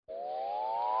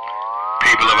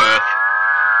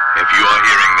you are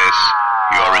hearing this,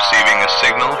 you are receiving a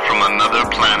signal from another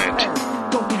planet.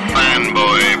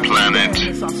 Fanboy Planet.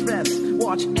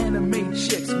 Watch anime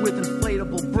chicks with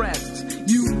inflatable breasts.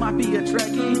 You might be a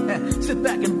Trekkie. Sit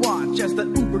back and watch as the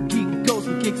uber geek goes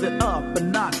and kicks it up a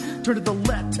notch. Turn to the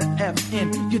letter F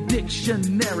in your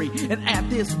dictionary and add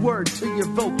this word to your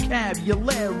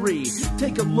vocabulary.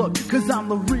 Take a look, cause I'm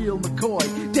the real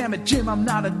McCoy. Damn it, Jim, I'm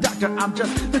not a doctor. I'm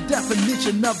just the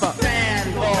definition of a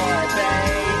fanboy,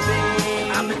 baby.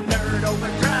 I'm a nerd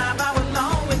overdrive. I will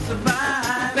always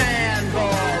survive.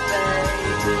 Fanboy,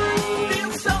 baby.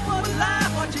 Feel so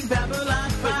alive watching Babylon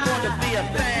 5. We're going to be a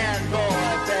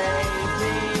fanboy,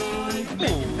 baby.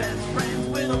 Making best friends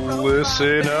with a robot.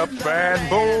 Listen up,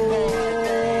 fanboys.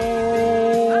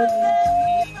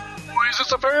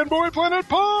 It's a Fanboy Planet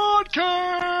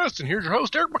podcast, and here's your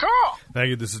host, Derek McCaw. Thank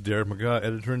you. This is Derek McCaw,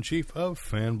 editor-in-chief of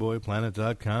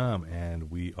FanboyPlanet.com, and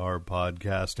we are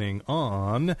podcasting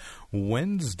on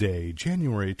Wednesday,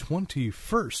 January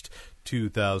 21st,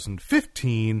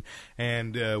 2015,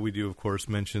 and we do, of course,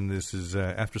 mention this is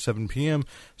after 7 p.m.,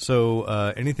 so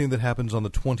anything that happens on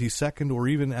the 22nd or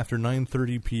even after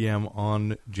 9:30 p.m.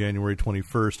 on January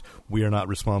 21st, we are not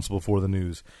responsible for the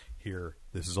news here.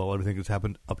 This is all everything that's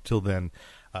happened up till then.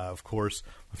 Of course,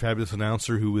 a fabulous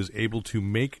announcer who is able to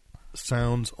make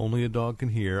sounds only a dog can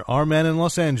hear, our man in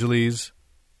Los Angeles.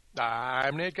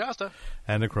 I'm Nate Costa.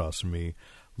 And across from me,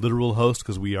 literal host,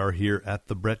 because we are here at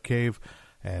the Brett Cave,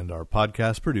 and our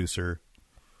podcast producer,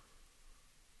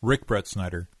 Rick Brett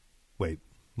Snyder. Wait,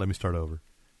 let me start over.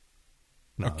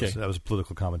 No, okay. That was a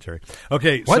political commentary.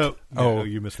 Okay, what? So... No,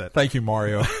 you missed that. Thank you,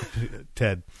 Mario.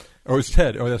 Ted. Oh, it's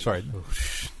Ted. Oh, that's right.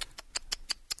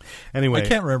 Anyway. I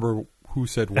can't remember who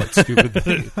said what stupid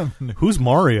thing. Who's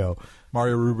Mario?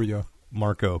 Mario Rubio.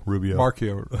 Marco Rubio.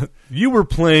 Marcio. You were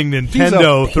playing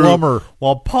Nintendo through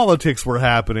while politics were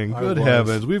happening. Good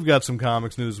heavens. We've got some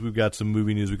comics news. We've got some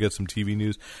movie news. We've got some TV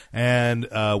news. And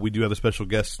we do have a special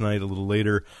guest tonight a little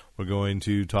later. We're going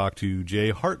to talk to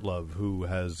Jay Hartlove, who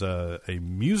has a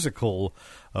musical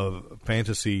of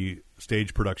fantasy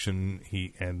stage production,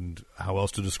 and how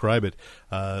else to describe it,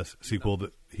 sequel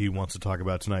that he wants to talk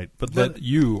about tonight. But that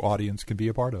you, audience, can be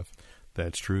a part of.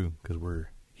 That's true, because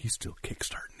he's still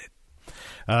kickstarting it.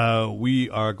 We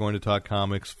are going to talk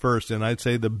comics first, and I'd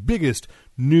say the biggest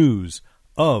news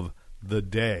of the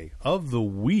day, of the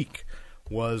week,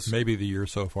 was... Maybe the year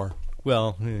so far.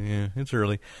 Well, yeah, it's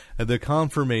early. The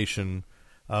confirmation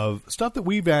of stuff that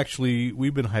we've been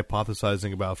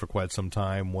hypothesizing about for quite some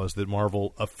time, was that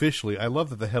Marvel officially... I love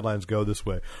that the headlines go this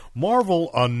way. Marvel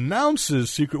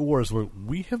announces Secret Wars.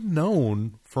 We have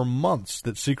known for months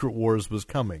that Secret Wars was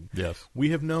coming. Yes.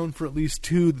 We have known for at least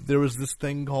 2 that there was this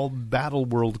thing called Battle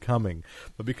World coming.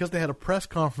 But because they had a press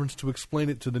conference to explain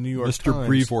it to the New York Times... Mr.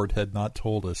 Brevoort had not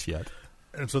told us yet.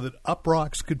 And so that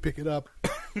Uproxx could pick it up,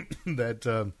 that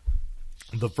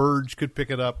The Verge could pick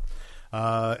it up,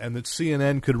 and that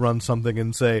CNN could run something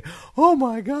and say, "Oh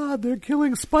my God, they're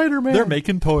killing Spider-Man. They're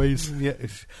making toys." Yeah,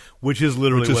 which is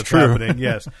literally what's true. happening.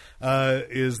 Yes,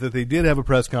 is that they did have a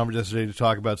press conference yesterday to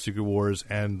talk about Secret Wars,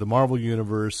 and the Marvel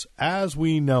Universe, as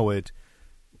we know it,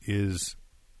 is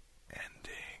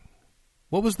ending.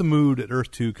 What was the mood at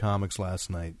Earth 2 Comics last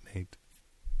night, Nate?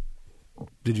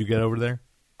 Did you get over there?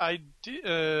 I did.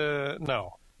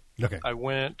 No. Okay. I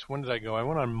went. When did I go? I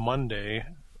went on Monday.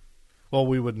 Well,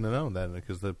 we wouldn't have known that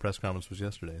because the press conference was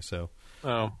yesterday. So,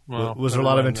 well, was there a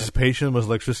lot of anticipation? Was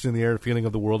electricity in the air, a feeling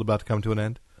of the world about to come to an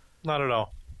end? Not at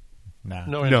all. Nah.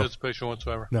 No anticipation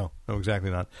whatsoever. No,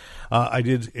 exactly not. I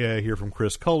did hear from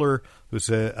Chris Culler,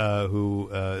 who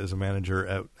is a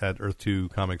manager at Earth 2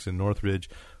 Comics in Northridge,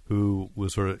 who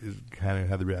was kind of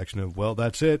had the reaction of, "Well,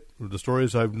 that's it. The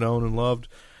stories I've known and loved."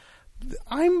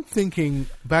 I'm thinking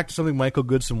back to something Michael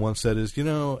Goodson once said is,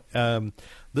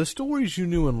 the stories you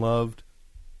knew and loved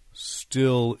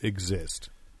still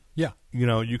exist. Yeah.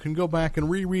 You can go back and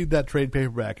reread that trade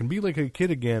paperback and be like a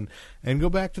kid again and go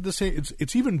back to the same.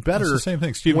 It's even better. It's the same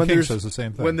thing. Stephen King says the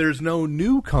same thing. When there's no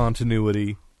new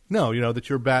continuity. No, that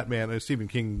you're Batman. Stephen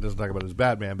King doesn't talk about it as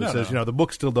Batman, but says, the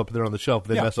book's still up there on the shelf.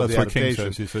 They mess up the adaptation. That's what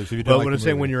King says. He says, if you but don't when like I'm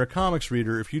saying when you're a comics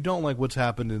reader, if you don't like what's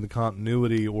happened in the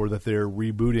continuity or that they're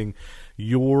rebooting,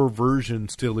 your version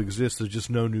still exists. There's just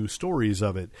no new stories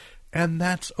of it. And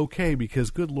that's okay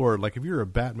because, good Lord, like if you're a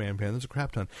Batman fan, there's a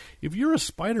crap ton. If you're a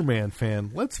Spider-Man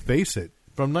fan, let's face it,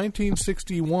 from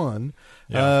 1961,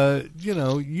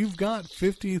 you've got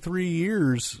 54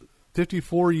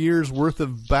 years worth of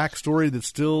backstory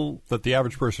that the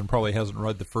average person probably hasn't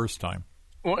read the first time.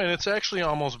 Well, and it's actually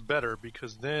almost better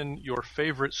because then your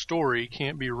favorite story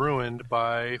can't be ruined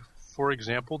by, for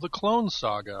example, the Clone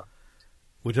Saga.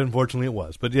 Which unfortunately it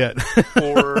was, but yet.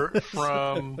 Or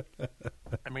from,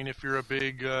 I mean, if you're a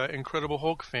big Incredible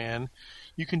Hulk fan,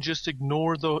 you can just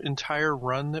ignore the entire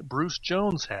run that Bruce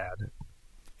Jones had.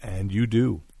 And you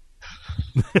do.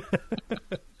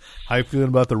 How you feeling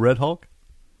about the Red Hulk?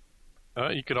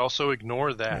 You could also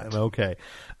ignore that. Okay.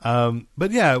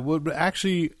 But yeah,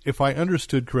 actually, if I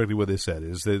understood correctly what they said,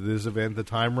 is that this event, the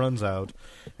time runs out,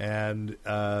 and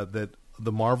that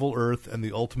the Marvel Earth and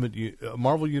the Ultimate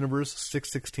Marvel Universe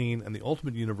 616 and the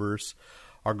Ultimate Universe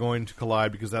are going to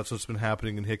collide, because that's what's been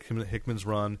happening in Hickman's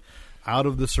run. Out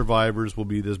of the survivors will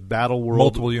be this battle world.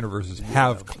 Multiple universes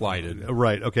have collided.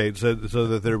 Right. Okay. So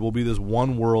that there will be this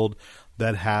one world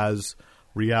that has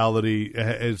reality,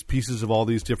 as pieces of all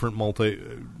these different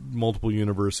multiple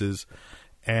universes,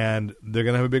 and they're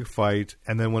going to have a big fight.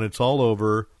 And then when it's all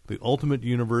over, the Ultimate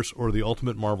Universe, or the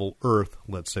Ultimate Marvel Earth,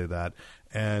 let's say that,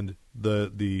 and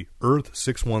the Earth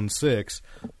 616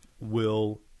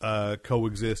 will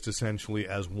coexist essentially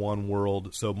as one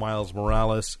world. So Miles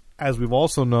Morales, as we've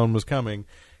also known was coming,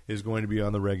 is going to be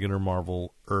on the regular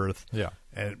Marvel Earth. Yeah.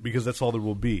 And because that's all there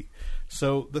will be.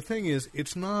 So the thing is,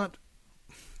 it's not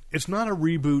a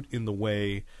reboot in the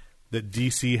way that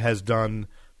DC has done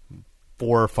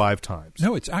 4 or 5 times.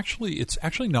 No, it's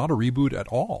actually not a reboot at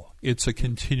all. It's a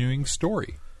continuing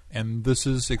story. And this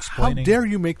is explaining. How dare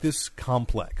you make this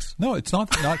complex? No, it's not.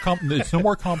 It's no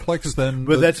more complex than.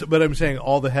 But I'm saying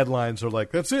all the headlines are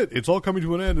like, that's it. It's all coming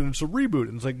to an end, and it's a reboot.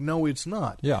 And it's like, no, it's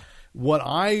not. Yeah. What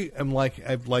I am like,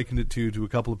 I've likened it to a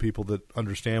couple of people that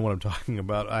understand what I'm talking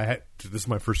about. This is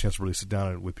my first chance to really sit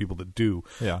down with people that do.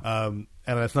 Yeah. And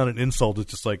it's not an insult.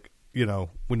 It's just like, you know,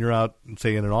 when you're out,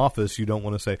 say, in an office, you don't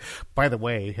want to say, by the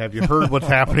way, have you heard what's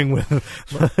happening with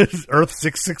Earth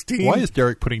 616? Why is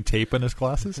Derek putting tape in his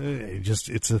glasses?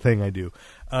 It's a thing I do.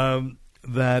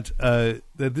 That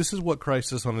this is what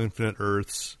Crisis on Infinite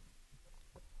Earths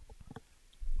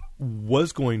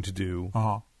was going to do,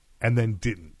 and then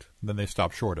didn't. Then they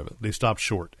stopped short of it. They stopped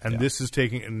short. And this is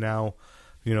taking, and now,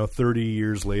 30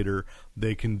 years later,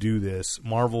 they can do this.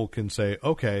 Marvel can say,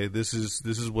 okay, this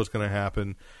is what's going to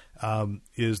happen.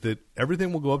 Is that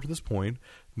everything will go up to this point.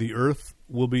 The Earth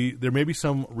will be, there may be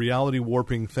some reality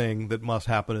warping thing that must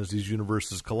happen as these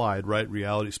universes collide, right?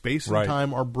 Reality, space and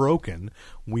time are broken.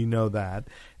 We know that.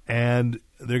 And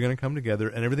they're going to come together,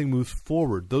 and everything moves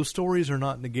forward. Those stories are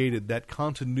not negated. That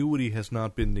continuity has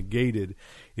not been negated.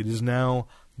 It is now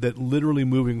that literally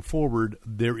moving forward,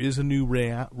 there is a new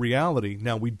reality.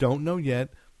 Now, we don't know yet.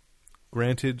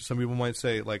 Granted, some people might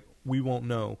say, like, we won't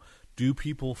know. Do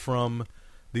people from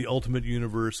the Ultimate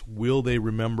Universe, will they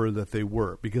remember that they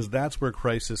were? Because that's where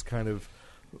Crisis kind of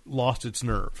lost its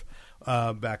nerve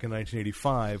back in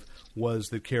 1985, was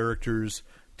that characters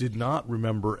did not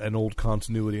remember an old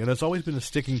continuity. And it's always been a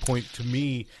sticking point to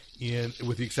me,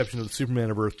 with the exception of the Superman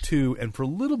of Earth 2, and for a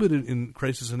little bit in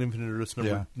Crisis on Infinite Earths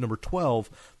number 12,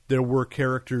 there were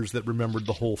characters that remembered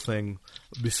the whole thing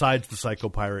besides the Psycho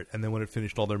Pirate, and then when it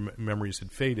finished, all their memories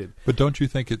had faded. But don't you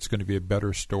think it's going to be a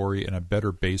better story and a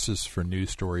better basis for news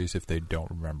stories if they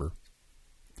don't remember?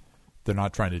 They're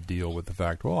not trying to deal with the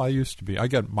fact, well, I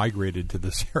got migrated to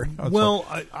this area. Well,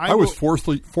 I was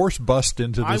force bust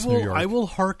into this New York. I will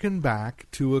hearken back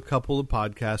to a couple of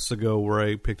podcasts ago where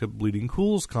I picked up Bleeding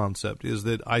Cool's concept, is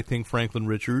that I think Franklin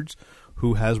Richards,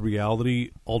 who has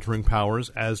reality-altering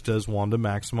powers, as does Wanda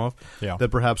Maximoff,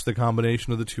 that perhaps the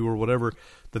combination of the two or whatever,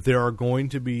 that there are going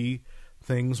to be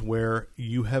things where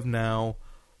you have now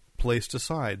placed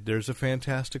aside. There's a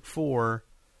Fantastic Four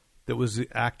that was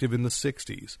active in the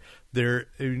 60s.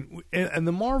 And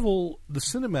the Marvel, the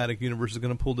cinematic universe is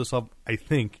going to pull this up, I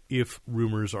think, if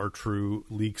rumors are true,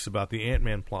 leaks about the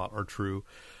Ant-Man plot are true,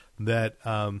 that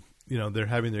they're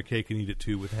having their cake and eat it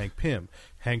too with Hank Pym.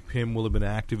 Hank Pym will have been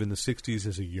active in the 60s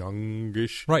as a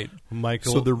youngish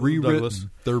Michael. So they're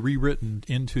rewritten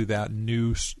into that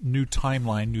new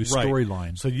timeline, new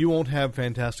storyline. So you won't have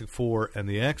Fantastic Four and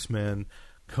the X-Men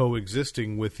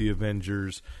coexisting with the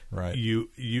Avengers. Right. You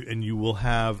will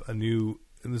have a new.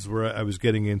 And this is where I was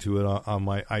getting into it on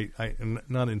my. I'm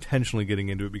not intentionally getting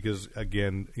into it because,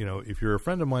 again, if you're a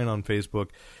friend of mine on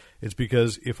Facebook, it's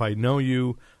because if I know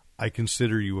you, I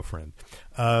consider you a friend.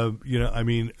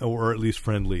 Or at least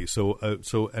friendly. So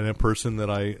and a person that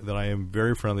I am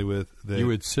very friendly with. That you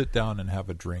would sit down and have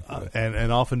a drink with,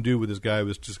 and often do with this guy I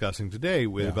was discussing today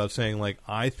about saying, like,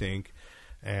 I think.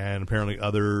 And apparently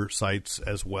other sites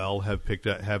as well have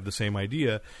the same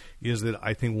idea, is that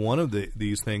I think one of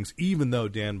these things, even though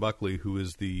Dan Buckley, who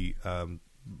is the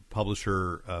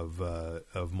publisher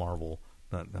of Marvel,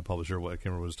 not publisher. I can't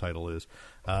remember what his title is,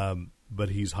 but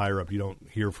he's higher up. You don't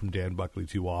hear from Dan Buckley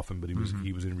too often, but he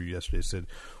was interviewed yesterday. Said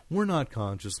we're not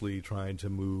consciously trying to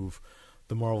move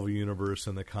the Marvel universe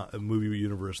and the movie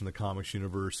universe and the comics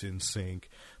universe in sync,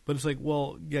 but it's like,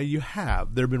 well, yeah, you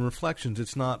have. There have been reflections.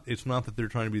 It's not that they're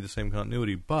trying to be the same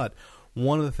continuity, but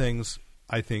one of the things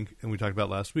I think, and we talked about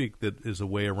last week, that is a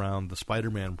way around the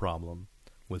Spider-Man problem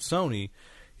with Sony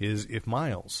is if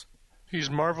Miles. He's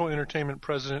Marvel Entertainment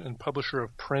president and publisher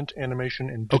of print, animation,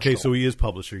 and digital. Okay, so he is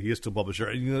publisher. He is still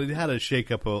publisher. You know, he had a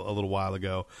shake-up a little while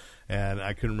ago, and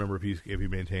I couldn't remember if he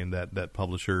maintained that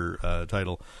publisher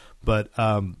title. But,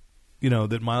 you know,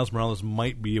 that Miles Morales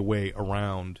might be a way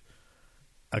around.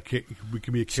 We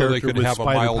can be a character so they could with have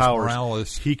spider a Miles powers.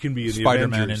 Morales. He can be in the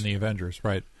Spider-Man Avengers. in the Avengers,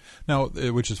 right? Now,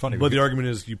 which is funny. But the argument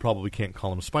is you probably can't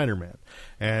call him Spider-Man,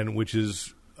 and which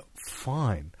is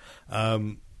fine.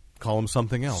 Call him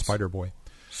something else. Spider-Boy.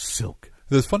 Silk.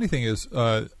 The funny thing is,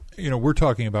 we're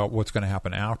talking about what's going to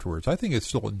happen afterwards. I think it's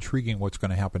still intriguing what's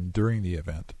going to happen during the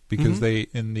event because they,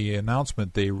 in the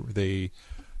announcement, they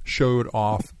showed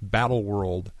off Battle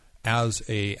World as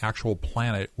a actual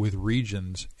planet with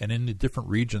regions, and in the different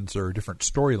regions there are different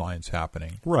storylines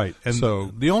happening. Right. And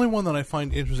so the only one that I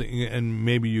find interesting, and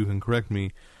maybe you can correct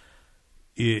me,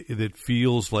 that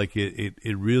feels like it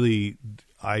really,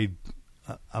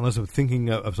 unless I'm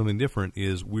thinking of something different,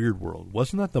 is Weird World.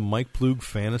 Wasn't that the Mike Ploog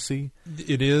fantasy?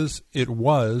 It is. It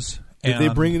was. Did they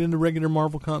bring it into regular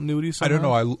Marvel continuity somehow? I don't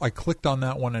know. I clicked on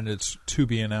that one, and it's to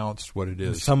be announced what it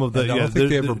is. Some of the, I don't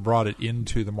think they ever brought it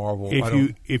into the Marvel.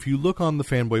 If you look on the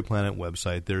Fanboy Planet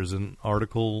website, there's an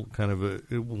article, kind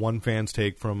of one fan's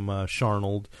take from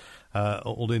Sharnold,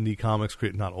 old indie comics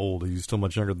creator. Not old, he's still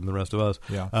much younger than the rest of us.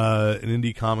 Yeah. An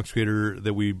indie comics creator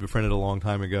that we befriended a long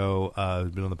time ago,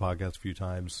 who's been on the podcast a few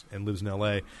times and lives in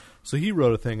L.A. So he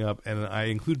wrote a thing up, and I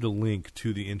included a link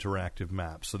to the interactive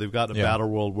map. So they've got a battle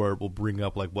world where it will bring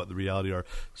up like what the reality are.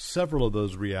 Several of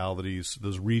those realities,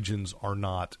 those regions, are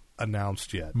not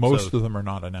announced yet. Most of them are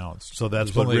not announced. So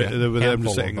that's what I'm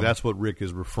just saying. That's what Rick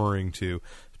is referring to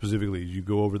specifically. You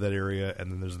go over that area,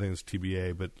 and then there's things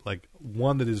TBA, but like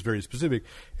one that is very specific,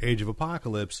 Age of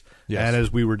Apocalypse. Yes. And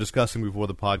as we were discussing before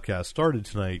the podcast started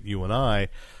tonight, you and I,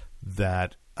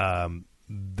 that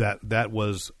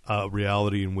was a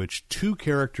reality in which three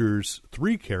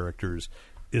characters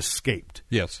escaped.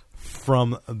 Yes.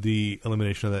 From the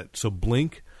elimination of that. So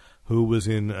Blink, who was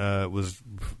was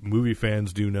movie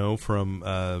fans do know from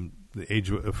not the Age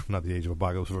of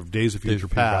Apocalypse, from Days of Future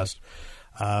Past.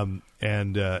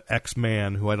 And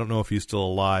X-Man, who I don't know if he's still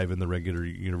alive in the regular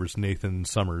universe, Nathan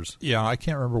Summers. Yeah, I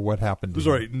can't remember what happened.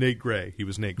 Sorry, Nate Gray. He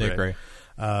was Nate Gray.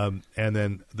 And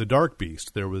then the Dark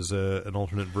Beast. There was an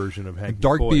alternate version of Hank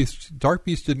McCoy. Dark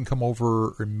Beast didn't come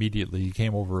over immediately. He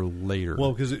came over later.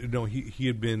 Well, because he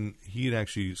had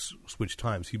actually switched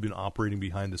times. He'd been operating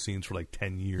behind the scenes for like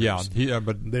 10 years. Yeah,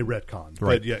 but they retconned.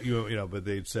 Right. But yeah, but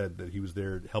they'd said that he was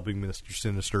there helping Mr.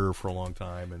 Sinister for a long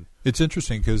time. And it's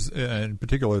interesting because, in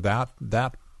particular, that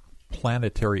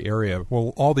planetary area.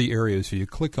 Well, all the areas, if you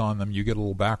click on them, you get a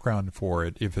little background for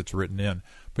it if it's written in.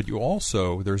 But you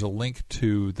also, there's a link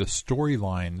to the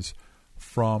storylines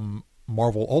from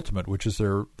Marvel Ultimate, which is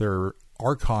their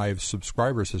archive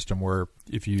subscriber system, where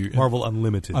if you Marvel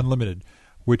Unlimited,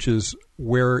 which is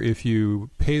where if you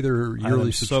pay their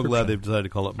yearly subscription. I'm so glad they've decided to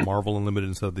call it Marvel Unlimited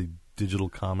instead of the Digital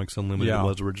Comics Unlimited it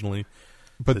was originally.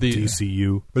 But the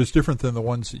DCU, but it's different than the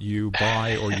ones that you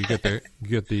buy or you get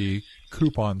the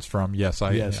coupons from. Yes,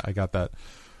 I got that.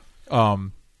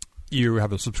 You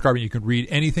have a subscriber. You can read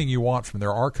anything you want from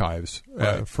their archives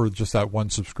for just that one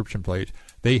subscription plate.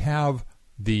 They have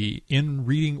in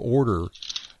reading order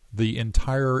the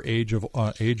entire Age of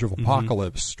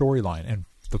Apocalypse storyline. And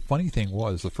the funny thing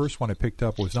was, the first one I picked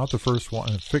up was not the first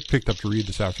one I picked up to read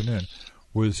this afternoon.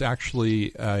 Was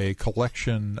actually a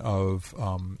collection of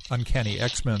Uncanny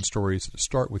X-Men stories that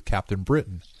start with Captain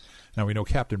Britain. Now, we know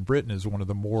Captain Britain is one of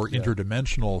the more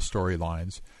interdimensional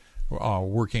storylines,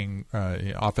 working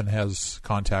often has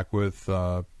contact with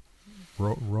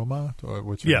Roma.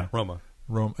 What's her name?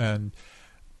 Roma. And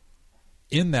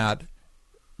in that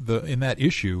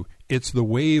issue, it's the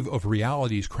wave of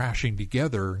realities crashing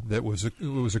together that was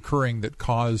occurring that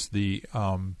caused the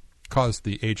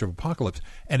Age of Apocalypse,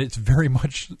 and it's very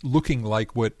much looking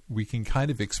like what we can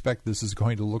kind of expect this is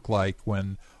going to look like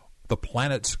when the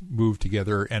planets move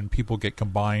together and people get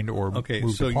combined or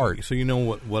moved apart. So you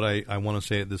know what I want to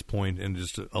say at this point, and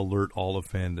just to alert all of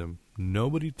fandom,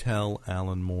 nobody tell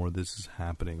Alan Moore this is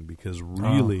happening, because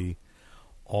really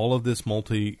all of this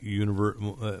multiple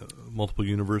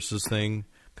universes thing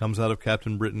comes out of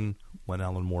Captain Britain. when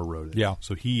Alan Moore wrote it. Yeah.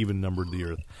 So he even numbered the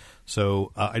Earth.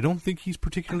 So I don't think he's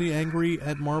particularly angry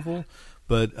at Marvel,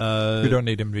 but we don't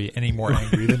need him to be any more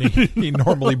angry than he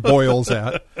normally boils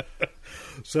at.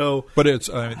 So, but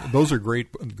those are great.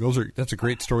 That's a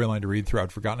great storyline to read through.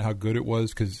 I'd forgotten how good it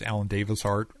was because Alan Davis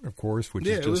art, of course, which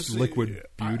is just liquid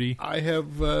beauty. I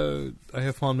have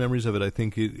fond memories of it. I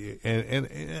think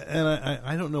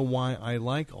I don't know why I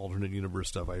like alternate universe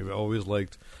stuff. I've always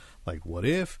liked What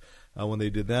If. When they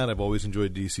did that, I've always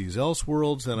enjoyed DC's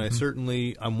Elseworlds,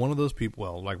 and I'm one of those people.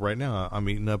 Well, like right now, I'm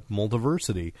eating up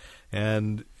Multiversity,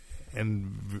 and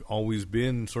always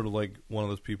been sort of like one of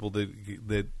those people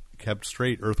that kept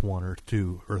straight Earth 1, Earth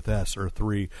 2, Earth S, Earth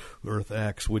 3, Earth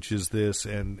X, which is this,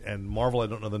 and Marvel, I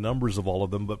don't know the numbers of all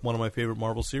of them, but one of my favorite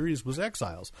Marvel series was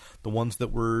Exiles, the ones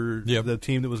that were the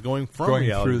team that was going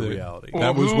reality to reality.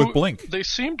 That was with Blink. They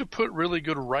seem to put really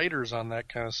good writers on that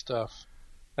kind of stuff.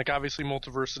 Like, obviously,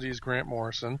 Multiversity is Grant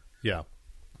Morrison. Yeah.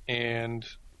 And,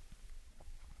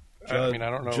 I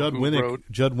don't know Judd who Winnick, wrote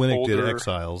Judd Winnick older... did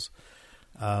Exiles.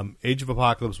 Age of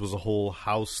Apocalypse was a whole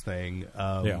house thing.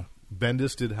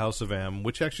 Bendis did House of M,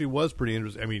 which actually was pretty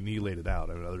interesting. I mean, he laid it out.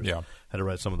 Others had to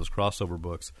write some of those crossover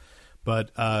books.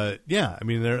 But,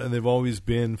 they've always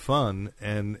been fun,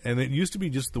 and it used to be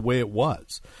just the way it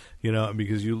was,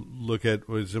 because you look at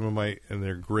some of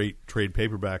their great trade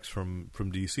paperbacks from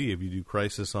DC. If you do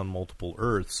Crisis on Multiple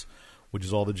Earths, which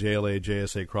is all the JLA,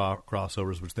 JSA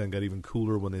crossovers, which then got even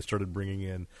cooler when they started bringing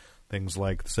in things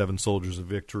like the Seven Soldiers of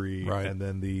Victory, and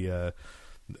then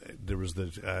there was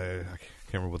I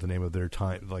can't remember what the name of their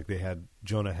time. Like they had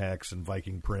Jonah Hex and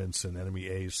Viking Prince and Enemy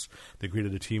Ace. They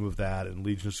created a team of that and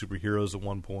Legion of Superheroes at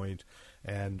one point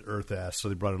and Earth S. So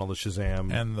they brought in all the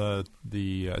Shazam and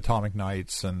the Atomic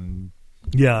Knights and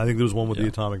I think there was one with the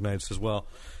Atomic Knights as well.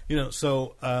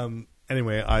 So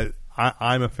anyway,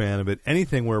 I'm a fan of it.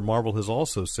 Anything where Marvel has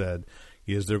also said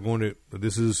is they're going to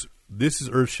this is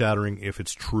earth shattering if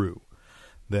it's true.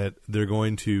 That they're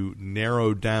going to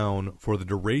narrow down for the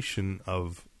duration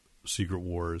of Secret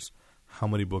Wars how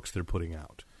many books they're putting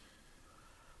out.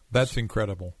 That's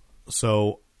incredible.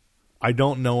 So I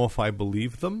don't know if I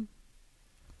believe them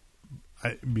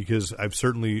because we've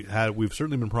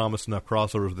certainly been promised enough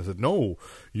crossovers that said no,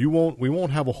 we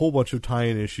won't have a whole bunch of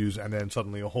tie-in issues and then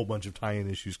suddenly a whole bunch of tie-in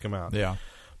issues come out. Yeah.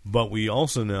 But we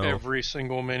also know every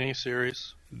single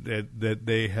mini-series that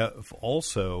they have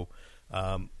also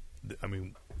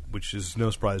which is no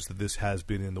surprise that this has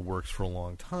been in the works for a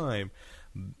long time.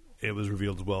 It was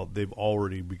revealed as well. They've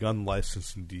already begun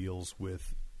licensing deals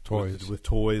with toys,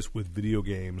 with video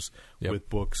games, with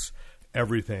books,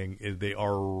 everything. They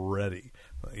are ready.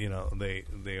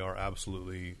 They are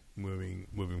absolutely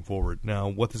moving forward. Now,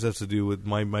 what this has to do with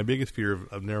my biggest fear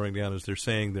of narrowing down is they're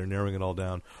saying they're narrowing it all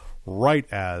down right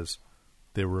as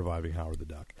they're reviving Howard the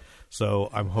Duck. So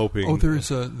I'm hoping. Oh, there's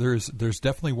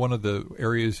definitely one of the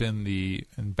areas in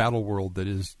Battle World that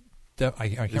is. I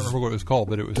can't remember what it was called,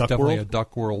 but it was Duck definitely World? a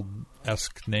Duck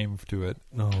World-esque name to it.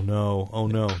 Oh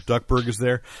no! Duckburg is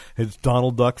there. It's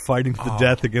Donald Duck fighting to the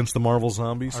death against the Marvel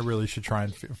zombies. I really should try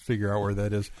and figure out where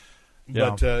that is.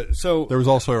 Yeah. But so there was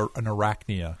also an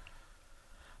Arachnia.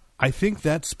 I think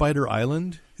that's Spider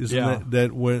Island. Isn't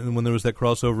that when there was that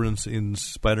crossover in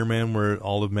Spider-Man where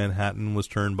all of Manhattan was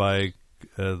turned by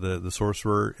the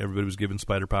sorcerer, everybody was given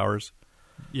spider powers.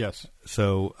 Yes.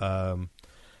 So,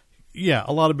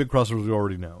 a lot of big crossovers we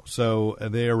already know. So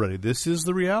they are ready. This is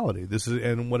the reality.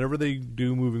 And whatever they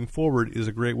do moving forward is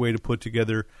a great way to put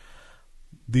together.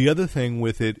 The other thing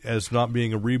with it, as not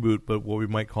being a reboot, but what we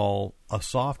might call a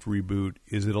soft reboot,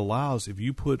 is it allows, if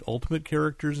you put Ultimate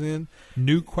characters in,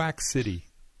 New Quack City.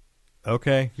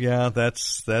 Okay, yeah,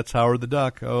 that's Howard the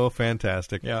Duck. Oh,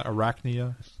 fantastic. Yeah,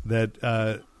 Arachnia.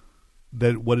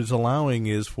 That what it's allowing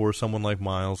is for someone like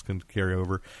Miles can carry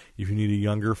over. If you need a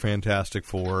younger Fantastic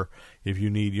Four, if you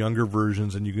need younger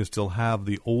versions, and you can still have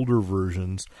the older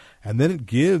versions, and then it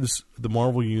gives the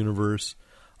Marvel Universe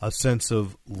a sense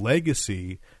of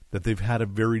legacy that they've had a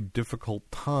very difficult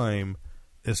time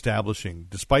establishing,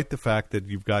 despite the fact that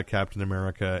you've got Captain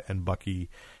America and Bucky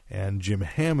and Jim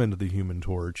Hammond, the Human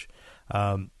Torch,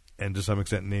 and to some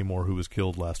extent Namor, who was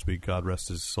killed last week, God rest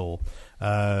his soul.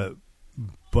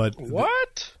 But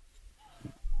what?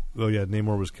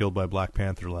 Namor was killed by Black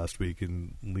Panther last week,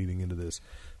 and leading into this.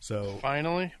 So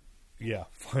finally,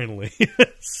 finally.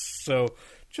 So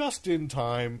just in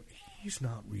time. He's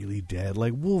not really dead.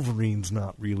 Like Wolverine's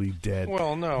not really dead.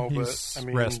 Well, no, he's but I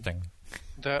mean, resting.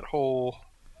 That whole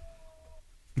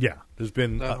there's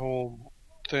been whole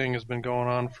thing has been going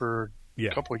on for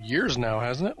couple of years now,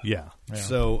 hasn't it? Yeah.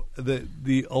 So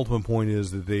the ultimate point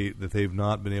is that they've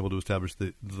not been able to establish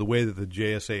the way that the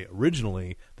JSA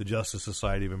originally, the Justice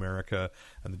Society of America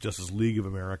and the Justice League of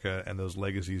America, and those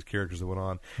legacies characters that went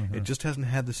on, it just hasn't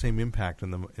had the same impact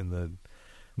in the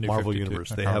New Marvel 52. universe.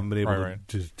 They haven't been able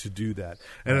to do that.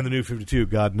 And in the New 52,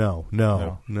 God, no.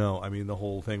 I mean, the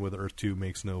whole thing with Earth 2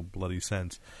 makes no bloody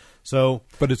sense. So,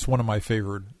 but it's one of my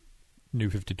favorite New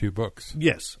 52 books.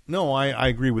 Yes. No, I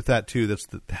agree with that, too.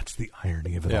 That's the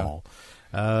irony of it all.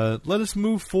 Let us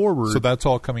move forward. So that's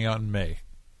all coming out in May.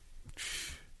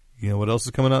 You know what else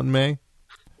is coming out in May?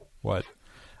 What?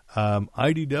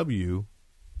 IDW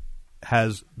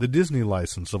has the Disney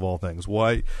license of all things.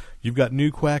 Why? You've got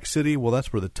New Quack City. Well,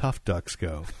 that's where the tough ducks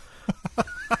go.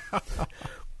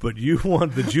 But you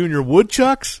want the Junior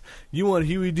Woodchucks? You want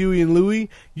Huey, Dewey, and Louie?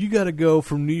 You got to go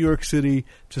from New York City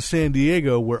to San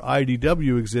Diego, where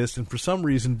IDW exists. And for some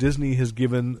reason, Disney has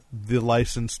given the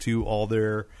license to all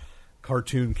their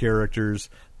cartoon characters,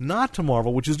 not to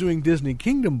Marvel, which is doing Disney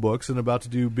Kingdom books and about to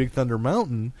do Big Thunder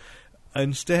Mountain.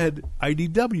 Instead,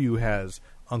 IDW has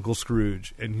Uncle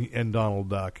Scrooge and Donald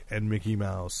Duck and Mickey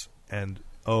Mouse. And,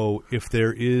 if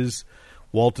there is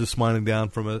Walt is smiling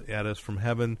down at us from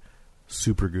heaven,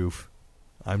 Super Goof.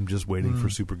 I'm just waiting for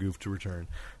Super Goof to return.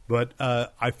 But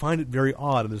I find it very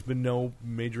odd, and there's been no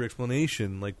major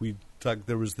explanation. Like we talked,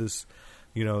 there was this,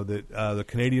 that the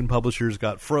Canadian publishers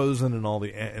got Frozen and all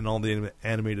the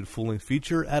animated full-length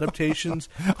feature adaptations.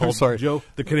 I'm sorry, Joe.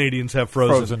 The Canadians have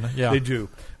Frozen. Yeah, they do.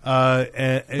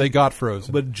 And they got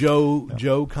Frozen, but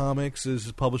Joe Comics is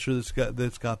a publisher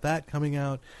that's got that coming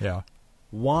out. Yeah.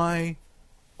 Why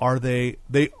are they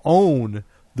own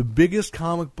the biggest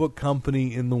comic book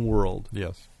company in the world?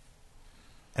 Yes.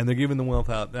 And they're giving the wealth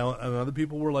out. Now, and other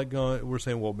people were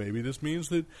saying, well, maybe this means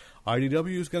that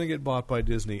IDW is going to get bought by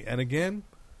Disney. And again,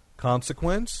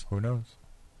 consequence? Who knows?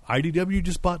 IDW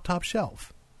just bought Top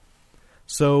Shelf.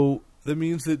 So that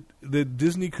means that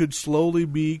Disney could slowly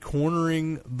be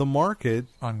cornering the market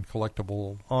on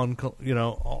collectible, on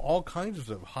all kinds of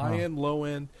stuff, high end, low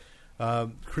end,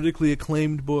 critically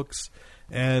acclaimed books.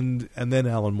 And then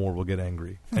Alan Moore will get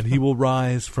angry, and he will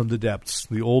rise from the depths.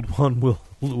 The old one will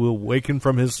waken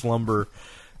from his slumber,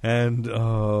 and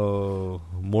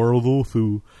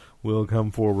Morolothu will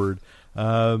come forward.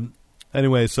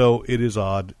 Anyway, so it is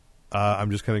odd.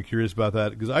 I'm just kind of curious about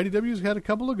that, because IDW's had a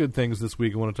couple of good things this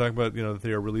week. I want to talk about, that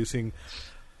they are releasing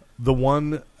the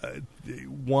one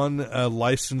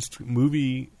licensed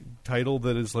movie title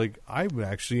that is like I've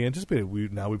actually anticipated.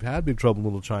 We've had Big Trouble in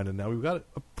Little China. Now we've got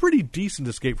a pretty decent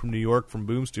Escape from New York from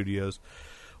Boom Studios.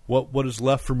 What is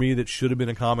left for me that should have been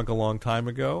a comic a long time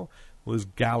ago was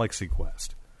Galaxy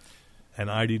Quest, and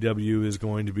IDW is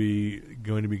going to be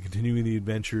continuing the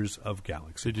adventures of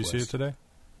Galaxy Quest. Did you see it today?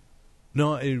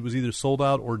 No, it was either sold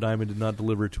out or Diamond did not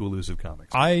deliver it to Elusive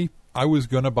Comics. I was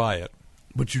going to buy it,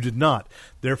 but you did not.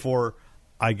 Therefore,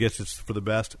 I guess it's for the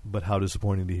best. But how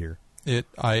disappointing to hear.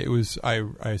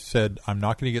 I said I'm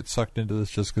not going to get sucked into this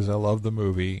just because I love the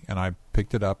movie, and I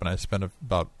picked it up and I spent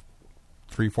about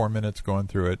 3-4 minutes going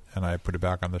through it, and I put it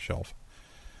back on the shelf.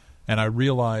 And I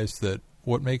realized that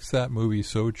what makes that movie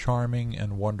so charming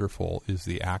and wonderful is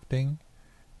the acting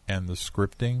and the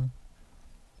scripting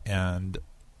and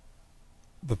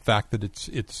the fact that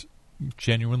it's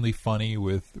genuinely funny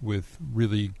with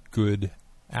really good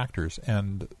actors,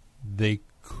 and they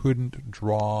couldn't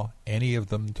draw any of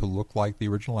them to look like the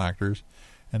original actors,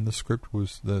 and the script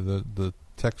was the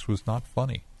text was not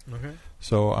funny. Okay.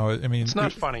 So I mean, it's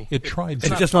not funny. It tried.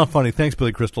 It's just not funny. Thanks,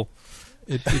 Billy Crystal.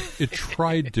 It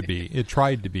tried to be. It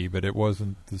tried to be, but it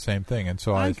wasn't the same thing. And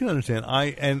so I can understand.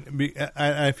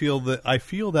 I feel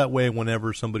that way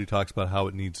whenever somebody talks about how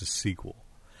it needs a sequel.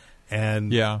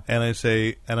 And I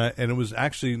say, and it was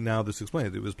actually, now this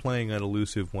explains, it was playing at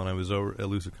Elusive when I was over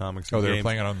Elusive Comics. They were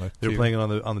playing it on the TV. They were playing it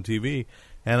on the TV,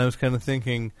 and I was kind of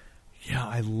thinking, yeah,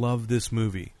 I love this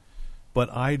movie,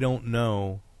 but I don't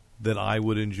know that I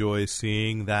would enjoy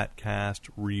seeing that cast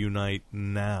reunite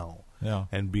now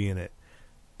and be in it.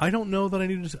 I don't know that I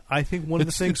need to. I think one of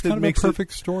the things that makes a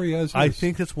perfect story as I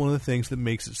think that's one of the things that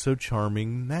makes it so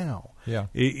charming now. Yeah.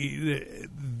 Is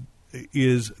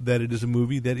that it is a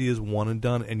movie that is one and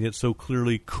done, and yet so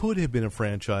clearly could have been a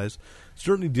franchise.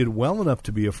 Certainly did well enough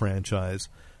to be a franchise,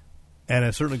 and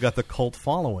it certainly got the cult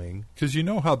following. Because you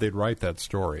know how they'd write that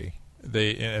story.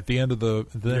 They at the end of the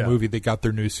movie, they got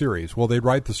their new series. Well, they'd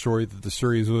write the story that the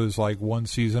series was like one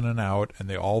season and out, and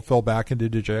they all fell back into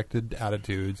dejected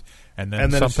attitudes, and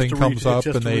then something comes up,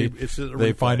 and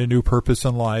they find a new purpose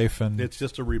in life, and it's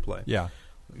just a replay. Yeah.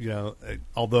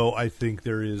 Although I think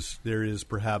there is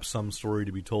perhaps some story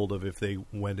to be told of if they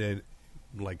went in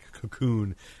like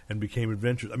Cocoon and became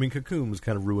adventures. I mean, Cocoon was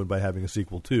kind of ruined by having a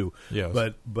sequel too. Yes.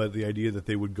 But the idea that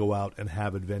they would go out and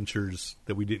have adventures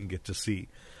that we didn't get to see.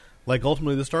 Like,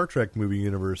 ultimately, the Star Trek movie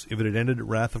universe, if it had ended at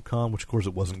Wrath of Khan, which, of course,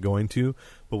 it wasn't going to,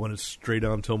 but when it's straight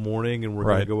on till morning and we're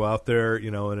going to go out there,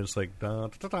 you know, and it's like... You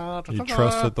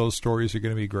trust that those stories are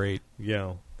going to be great.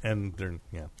 Yeah, and they're...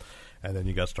 Yeah. And then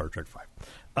you got Star Trek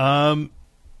 5.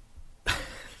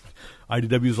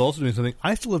 IDW is also doing something.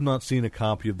 I still have not seen a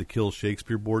copy of the Kill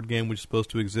Shakespeare board game, which is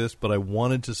supposed to exist, but I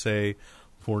wanted to say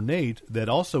for Nate that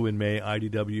also in May,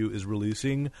 IDW is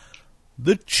releasing...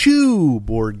 the Chew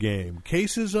board game,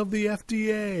 Cases of the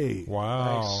FDA.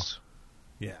 Wow. Nice.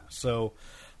 Yeah, so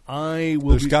I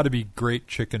will. There's got to be great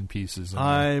chicken pieces in there.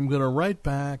 I'm going to write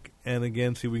back and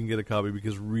again see if we can get a copy,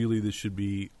 because really this should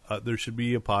be there should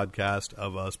be a podcast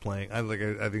of us playing. I think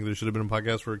there should have been a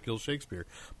podcast for Kill Shakespeare.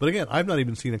 But again, I've not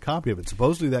even seen a copy of it.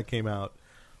 Supposedly that came out.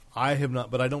 I have not,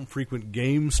 but I don't frequent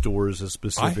game stores as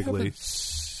specifically. I haven't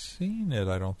seen it.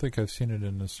 I don't think I've seen it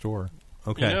in the store.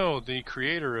 Okay. You know, the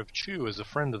creator of Chew is a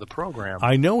friend of the program.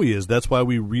 I know he is. That's why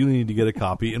we really need to get a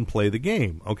copy and play the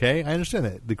game. Okay, I understand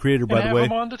that. The creator, by the way,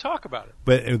 have him on to talk about it.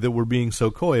 But that we're being so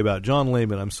coy about John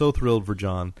Lehman. I'm so thrilled for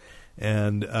John,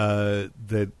 and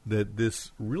that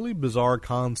this really bizarre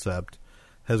concept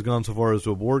has gone so far as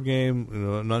to a board game. You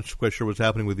know, I'm not quite sure what's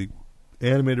happening with the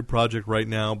animated project right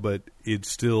now, but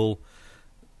it's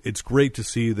great to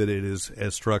see that it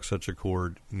has struck such a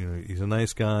chord. You know, he's a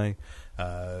nice guy.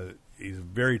 He's a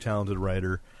very talented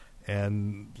writer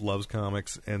and loves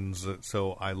comics, and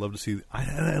so I love to see.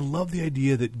 I love the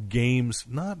idea that games,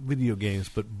 not video games,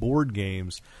 but board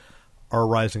games, are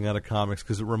rising out of comics,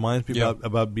 because it reminds me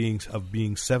about being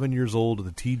 7 years old at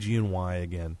the TG&Y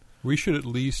again. We should at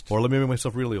least, or let me make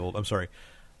myself really old. I'm sorry,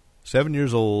 7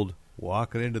 years old,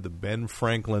 walking into the Ben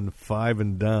Franklin 5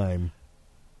 and Dime.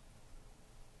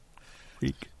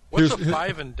 What's a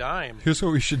 5 and Dime? Here's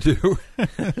what we should do.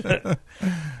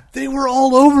 They were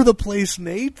all over the place,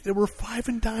 Nate. There were 5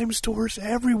 and Dime stores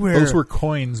everywhere. Those were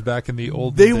coins back in the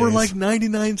old days. They were like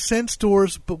 99-cent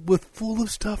stores, but with full of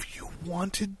stuff you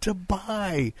wanted to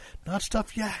buy, not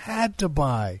stuff you had to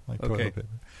buy. Like toilet paper.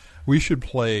 We should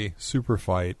play Super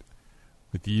Fight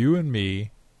with you and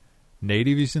me, Nate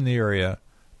if he's in the area,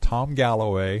 Tom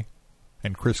Galloway,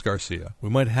 and Chris Garcia. We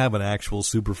might have an actual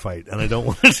super fight, and I don't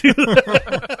want to do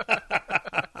that.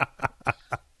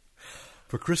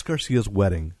 For Chris Garcia's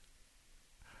wedding,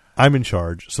 I'm in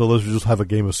charge, so let's just have a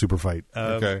game of super fight.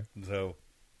 Okay. So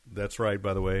that's right,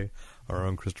 by the way. Our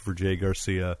own Christopher J.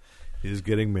 Garcia is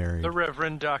getting married. The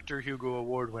Reverend Dr. Hugo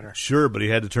Award winner. Sure, but he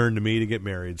had to turn to me to get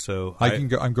married. So I can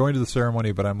go. I'm going to the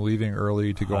ceremony, but I'm leaving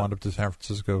early to go on up to San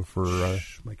Francisco for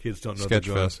my kids don't know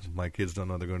Sketchfest. My kids don't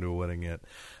know they're going to a wedding yet.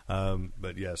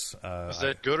 But yes, is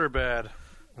that good or bad?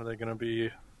 Are they going to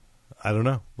be? I don't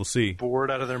know. We'll see. Bored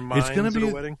out of their minds it's going to be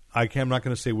at a wedding? I'm not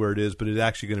going to say where it is, but it's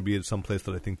actually going to be at some place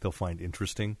that I think they'll find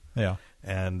interesting. Yeah.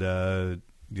 And I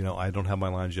don't have my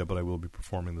lines yet, but I will be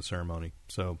performing the ceremony.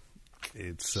 So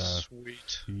it's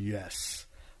sweet. Yes,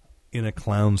 in a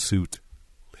clown suit.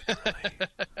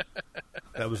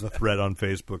 That was the thread on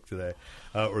Facebook today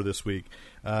or this week.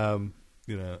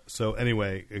 So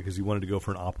anyway, because he wanted to go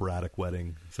for an operatic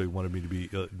wedding, so he wanted me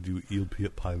to do Il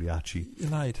Pagliacci.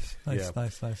 Nice.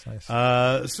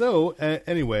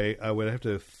 Anyway, I would have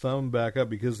to thumb back up,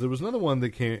 because there was another one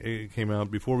that came out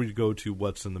before we go to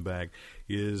what's in the bag.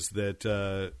 Is that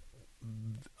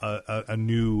a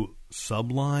new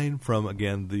subline from,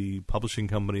 again, the publishing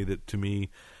company that to me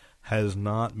has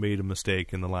not made a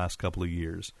mistake in the last couple of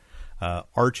years,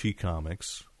 Archie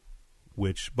Comics.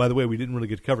 Which, by the way, we didn't really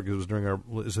get to cover because it was during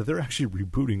is that they're actually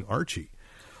rebooting Archie.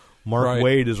 Mark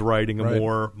Waid is writing a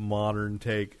more modern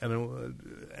take,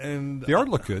 and the art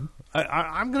looked good.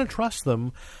 I'm going to trust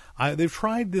them. They've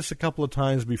tried this a couple of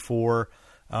times before,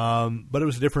 but it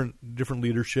was different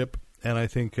leadership, and I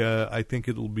think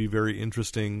it'll be very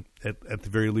interesting at the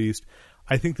very least.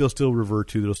 I think they'll still revert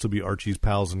to there'll still be Archie's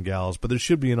pals and gals, but there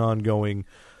should be an ongoing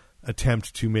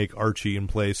attempt to make Archie in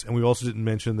place. And we also didn't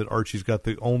mention that Archie's got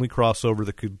the only crossover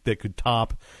that could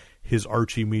top his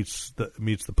Archie meets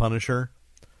the Punisher.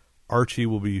 Archie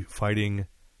will be fighting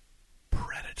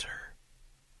Predator.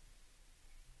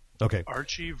 Okay.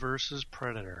 Archie versus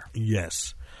Predator.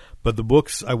 Yes. But the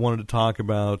books I wanted to talk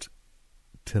about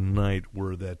tonight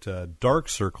were that Dark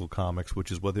Circle Comics,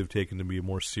 which is what they've taken to be a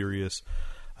more serious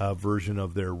version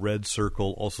of their Red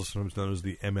Circle, also sometimes known as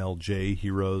the MLJ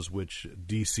Heroes, which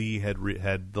DC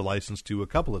had the license to a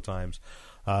couple of times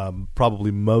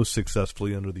probably most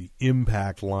successfully under the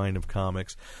Impact line of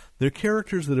comics. They're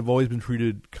characters that have always been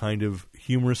treated kind of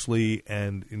humorously,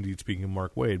 and indeed, speaking of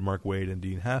Mark Waid and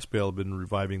Dean Haspel have been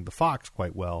reviving the Fox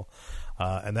quite well,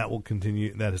 and that will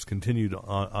continue. That has continued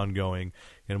ongoing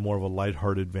in more of a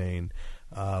lighthearted vein,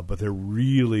 but they're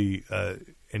really,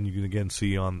 and you can again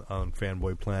see on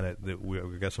Fanboy Planet that we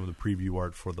got some of the preview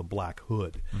art for the Black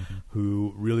Hood,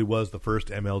 who really was the first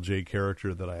MLJ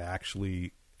character that I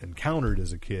actually encountered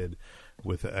as a kid.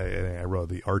 I wrote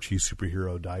the Archie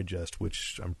Superhero Digest,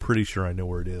 which I'm pretty sure I know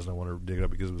where it is, and I want to dig it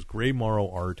up because it was Gray Morrow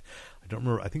art. I don't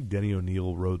remember. I think Denny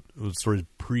O'Neil wrote stories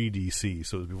pre-DC,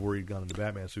 so it was before he'd gone into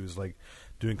Batman. So he was like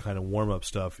doing kind of warm-up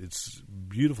stuff. It's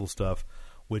beautiful stuff,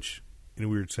 which in a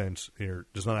weird sense here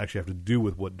does not actually have to do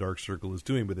with what Dark Circle is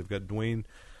doing, but they've got Dwayne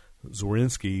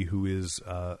Zworinski, who is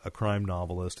a crime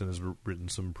novelist and has written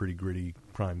some pretty gritty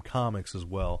crime comics as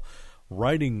well,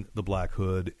 writing the Black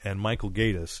Hood, and Michael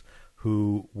Gatiss,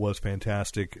 who was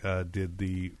fantastic, did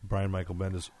the Brian Michael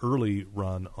Bendis early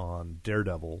run on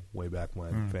Daredevil way back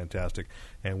when, fantastic,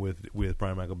 and with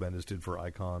Brian Michael Bendis did for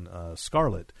Icon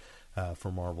Scarlet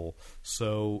for Marvel.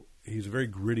 So he's a very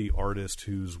gritty artist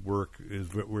whose work is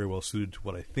very well suited to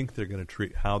what I think they're going to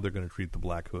treat, how they're going to treat the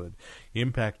Black Hood.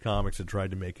 Impact Comics had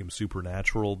tried to make him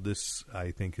supernatural. This,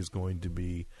 I think, is going to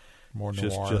be more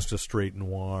noir. just a straight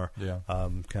noir,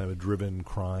 kind of a driven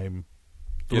crime.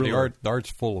 Yeah, the art's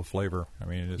full of flavor. I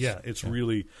mean, it's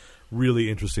really, really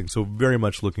interesting. So very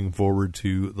much looking forward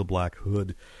to the Black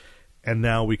Hood. And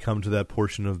now we come to that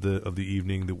portion of the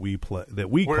evening that we call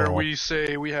where we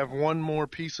say we have one more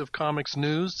piece of comics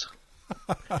news.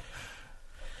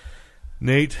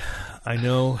 Nate, I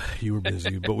know you were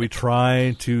busy, but we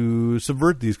try to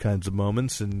subvert these kinds of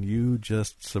moments, and you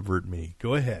just subvert me.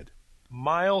 Go ahead.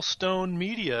 Milestone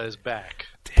Media is back.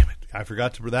 Damn it! I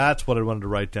forgot to. That's what I wanted to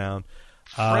write down.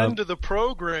 Friend of the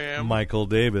program, Michael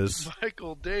Davis.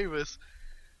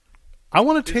 I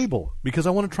want a table because I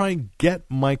want to try and get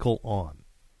Michael on.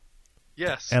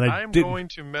 Yes, and I'm going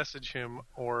to message him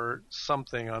or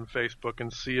something on Facebook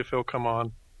and see if he'll come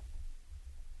on.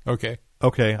 Okay.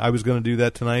 I was going to do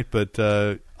that tonight, but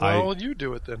you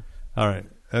do it then. All right.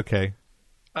 Okay.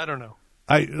 I don't know.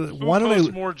 Why don't I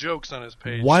more jokes on his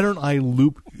page? Why don't I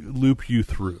loop you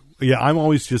through? Yeah, I'm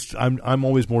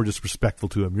always more just respectful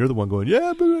to him. You're the one going,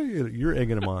 yeah, but you're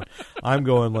egging him on. I'm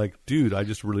going like, dude, I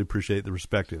just really appreciate the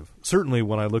perspective. Certainly,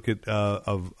 when I look at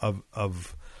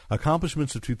of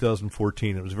accomplishments of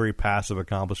 2014, it was a very passive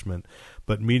accomplishment.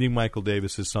 But meeting Michael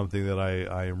Davis is something that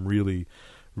I am really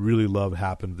love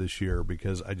happened this year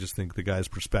because I just think the guy's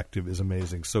perspective is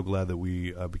amazing. So glad that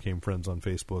we became friends on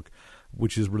Facebook,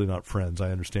 which is really not friends.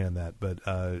 I understand that, but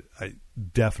I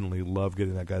definitely love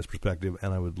getting that guy's perspective,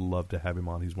 and I would love to have him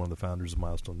on. He's one of the founders of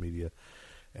Milestone Media,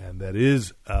 and that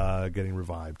is getting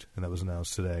revived, and that was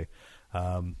announced today.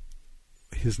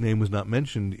 His name was not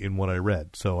mentioned in what I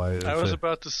read, so I was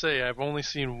about to say I've only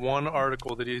seen one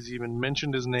article that he's even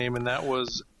mentioned his name, and that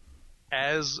was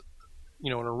as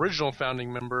an original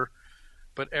founding member,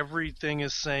 but everything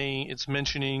is saying it's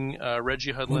mentioning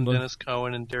Reggie Hudlin, Dennis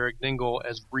Cohen, and Derek Dingle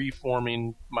as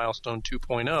reforming Milestone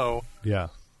 2.0. Yeah.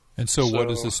 And so what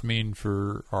does this mean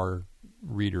for our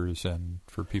readers and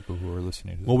for people who are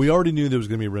listening to this? Well, we already knew there was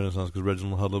going to be a renaissance because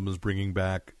Reginald Hudlin was bringing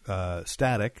back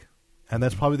Static, and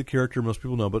that's probably the character most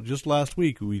people know. But just last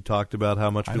week, we talked about how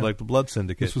much we like the Blood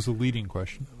Syndicate. This was a leading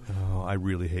question. Oh, I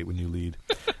really hate when you lead.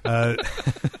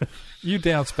 You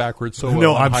dance backwards so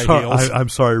no, well. I'm sorry. I'm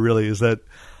sorry. Really, is that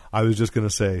I was just going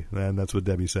to say, and that's what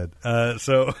Debbie said.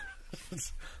 So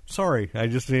sorry, I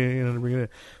just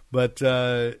but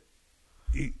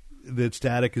that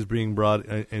Static is being brought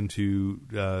into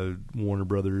Warner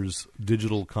Brothers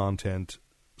digital content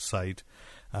site.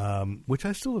 Which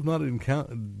I still have not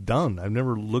done. I've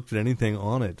never looked at anything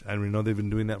on it. I know they've been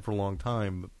doing that for a long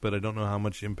time, but I don't know how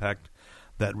much impact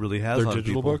that really has on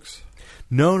digital people. Books?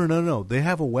 No. They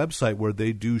have a website where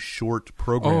they do short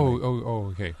programming.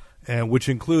 Okay. And which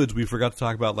includes, we forgot to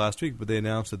talk about last week, but they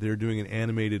announced that they're doing an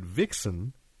animated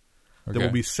Vixen that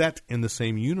will be set in the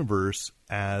same universe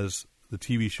as the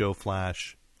TV show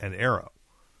Flash and Arrow.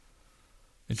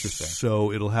 Interesting.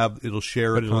 So it'll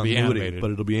share but continuity, but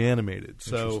it'll be animated.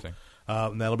 So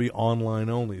and that'll be online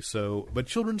only. So, but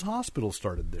Children's Hospital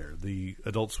started there, the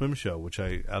Adult Swim show, which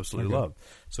I absolutely love.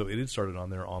 So it had started on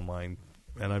their online,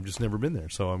 and I've just never been there.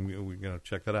 So we're going to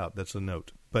check that out. That's a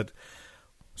note. But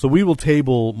so we will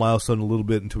table Milestone a little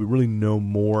bit until we really know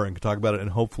more and can talk about it, and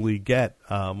hopefully get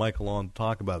Michael on to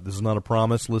talk about it. This is not a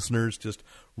promise, listeners. Just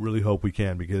really hope we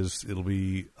can, because it'll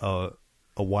be a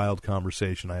a wild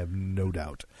conversation. I have no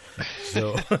doubt.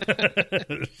 So,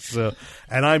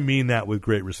 and I mean that with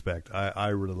great respect. I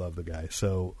really love the guy.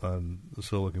 So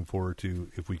looking forward to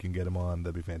if we can get him on.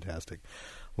 That'd be fantastic.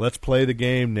 Let's play the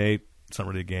game, Nate. It's not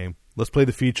really a game. Let's play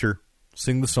the feature.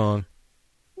 Sing the song.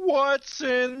 What's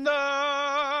in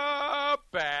the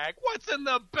bag? What's in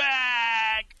the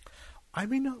bag? I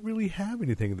may not really have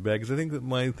anything in the bag because I think that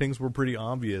my things were pretty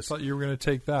obvious. I thought you were going to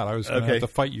take that. I was going to have to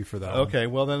fight you for that. Okay,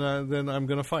 well then I'm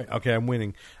going to fight. Okay, I'm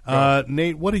winning.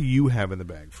 Nate, what do you have in the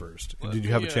bag first? Did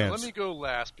you have a chance? Let me go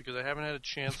last because I haven't had a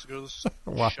chance to go to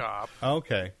the shop.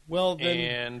 Okay, well then,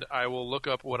 and I will look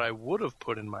up what I would have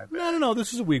put in my bag. No.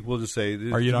 This is a week. We'll just say.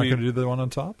 Are you not going to do the one on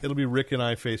top? It'll be Rick and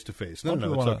I face to face. No,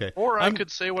 it's okay. Or I could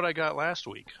say what I got last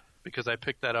week. Because I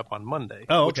picked that up on Monday,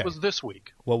 which was this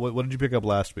week. Well, what did you pick up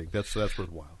last week? That's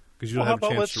worthwhile because you don't have a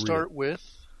chance to read it. Let's start with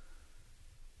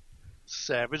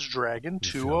Savage Dragon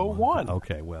 201.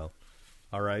 Okay, well,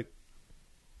 all right.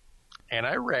 And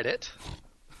I read it.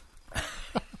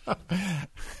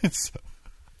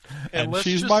 and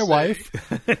she's my wife.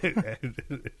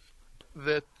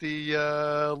 That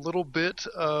the little bit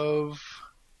of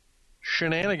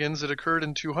shenanigans that occurred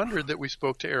in 200 that we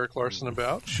spoke to Eric Larson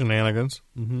about. Shenanigans.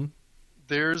 Mm-hmm.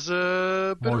 There's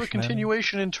a bit of a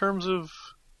continuation in terms of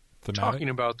talking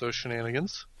about those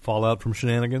shenanigans. Fallout from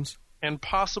shenanigans? And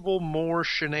possible more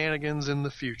shenanigans in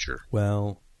the future.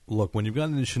 Well, look, when you've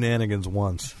gotten into shenanigans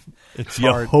once,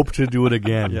 you hope to do it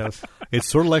again. Yes. It's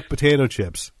sort of like potato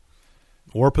chips.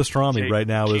 Or pastrami right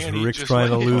now as Rick's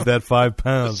trying to lose that 5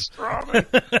 pounds.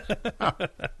 Pastrami.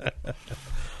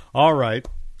 All right.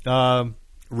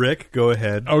 Rick, go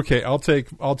ahead. Okay, I'll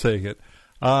take it.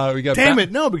 We got Damn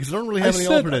it, no, because I don't really have any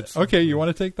alternates. Okay, you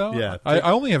want to take that one? Yeah. I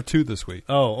only have 2 this week.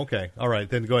 Oh, okay. All right,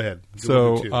 then go ahead.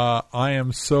 I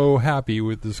am so happy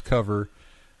with this cover.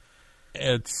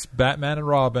 It's Batman and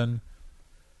Robin.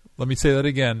 Let me say that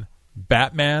again.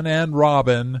 Batman and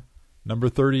Robin, number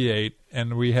 38.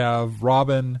 And we have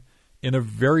Robin in a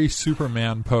very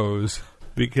Superman pose.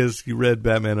 Because you read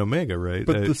Batman Omega, right?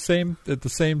 But at the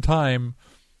same time,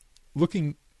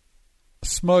 looking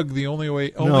smug the only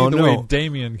way way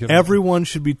Damian can. Everyone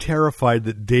should be terrified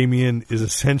that Damian is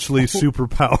essentially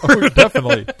superpowered. Oh,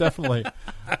 definitely.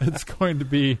 It's going to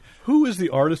be. Who is the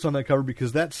artist on that cover?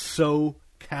 Because that so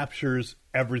captures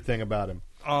everything about him.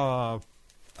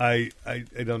 I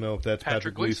don't know if that's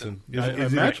Patrick Gleason. I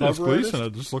imagine it's Gleason.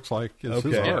 It just looks like it's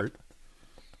his art.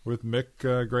 With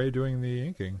Mick Gray doing the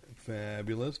inking.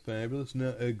 Fabulous.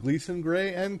 No, Gleason,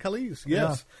 Gray, and Calise. Yes.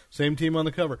 Yeah. Same team on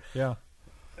the cover. Yeah.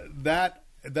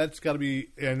 That's got to be,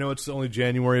 I know it's only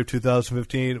January of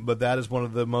 2015, but that is one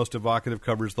of the most evocative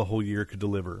covers the whole year could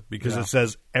deliver because it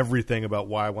says everything about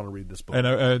why I want to read this book.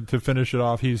 And to finish it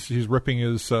off, he's ripping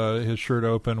his shirt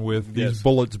open with these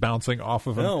bullets bouncing off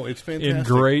of him. No, it's fantastic. In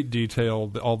great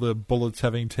detail, all the bullets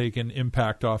having taken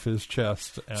impact off his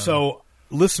chest. So,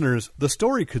 listeners, the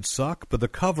story could suck, but the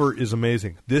cover is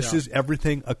amazing. This is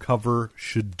everything a cover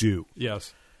should do.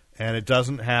 Yes. And it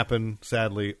doesn't happen,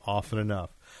 sadly, often enough.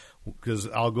 Because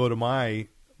I'll go to my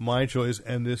choice,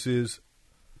 and this is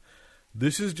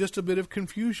just a bit of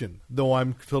confusion, though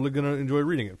I'm totally going to enjoy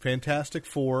reading it. Fantastic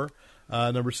Four,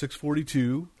 number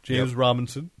 642, James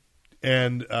Robinson,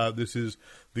 and this is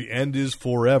The End Is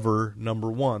Forever,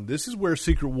 number 1. This is where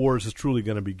Secret Wars is truly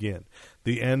going to begin.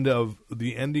 The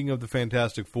ending of the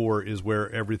Fantastic Four is where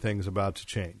everything's about to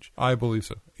change. I believe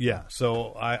so. Yeah,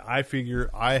 so I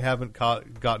figure I haven't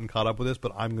gotten caught up with this,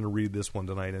 but I'm going to read this one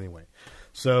tonight anyway.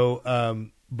 So,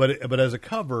 but as a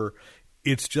cover,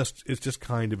 it's just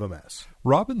kind of a mess.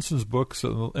 Robinson's books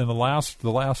in the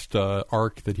last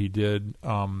arc that he did,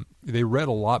 they read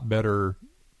a lot better,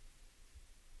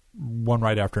 one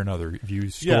right after another. If you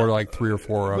store like 3 or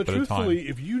 4 up at a time. But truthfully,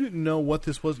 if you didn't know what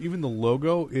this was, even the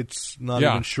logo, it's not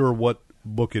even sure what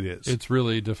book it is. It's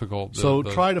really difficult. So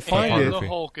try to find it. And the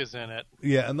Hulk is in it.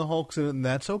 Yeah, and the Hulk's in it, and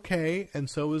that's okay. And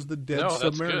so is the Dead Submariner.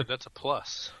 That's good. That's a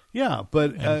plus. Yeah,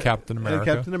 but and Captain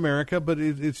America, but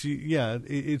it's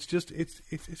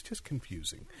just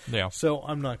confusing. Yeah. So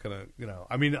I'm not gonna,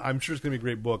 I mean, I'm sure it's gonna be a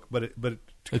great book, but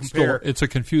it's a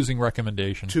confusing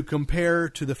recommendation to compare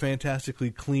to the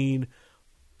fantastically clean,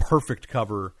 perfect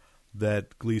cover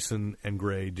that Gleason and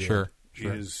Gray did. Sure.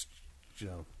 Is,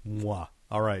 mwah.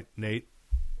 All right, Nate.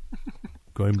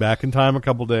 Going back in time a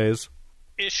couple days.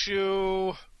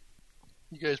 Issue.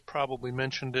 You guys probably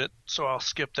mentioned it, so I'll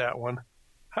skip that one.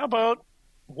 How about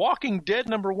Walking Dead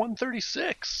number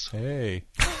 136? Hey.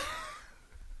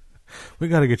 We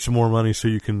got to get some more money so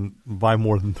you can buy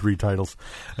more than 3 titles.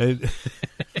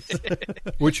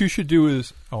 What you should do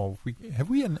is,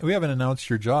 we haven't announced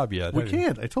your job yet. We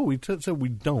can't. I told we said we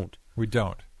don't. We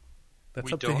don't. That's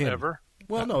We up to don't him. ever?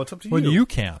 Well, no, it's up to Well, you. you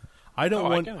can. I don't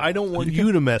want. can. I don't want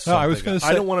you to mess No, something I was gonna up. say-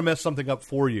 I don't want to mess something up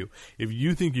for you. If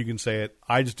you think you can say it,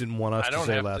 I just didn't want us I to don't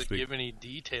say have last to week. give any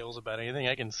details about anything.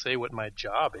 I can say what my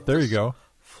job is. There you go.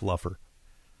 Fluffer.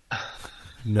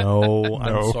 No, No.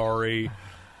 I'm sorry.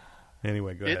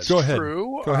 Anyway, go ahead. It's Go ahead.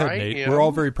 true. Go ahead, I Nate. am We're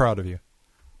all very proud of you.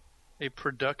 a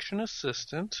production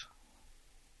assistant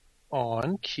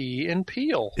on Key and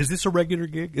Peele. Is this a regular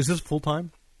gig? Is this full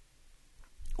time?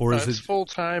 Or is It's it full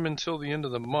time until the end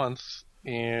of the month,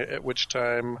 at which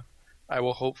time I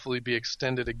will hopefully be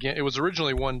extended again. It was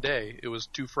originally one day. It was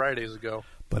 2 Fridays ago.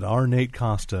 But our Nate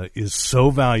Costa is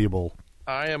so valuable.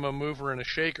 I am a mover and a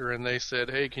shaker, and they said,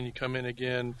 hey, can you come in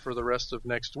again for the rest of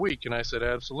next week? And I said,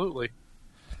 absolutely.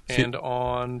 And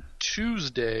on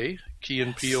Tuesday, Key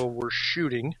and Peele were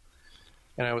shooting,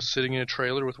 and I was sitting in a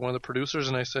trailer with one of the producers,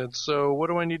 and I said, so what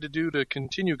do I need to do to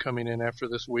continue coming in after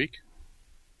this week?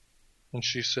 And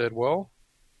she said, well,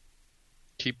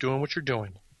 keep doing what you're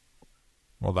doing.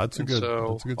 Well, that's a And good. so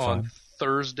That's a good on sign.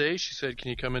 Thursday, she said, can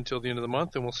you come until the end of the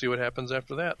month, and we'll see what happens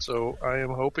after that. So I am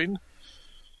hoping.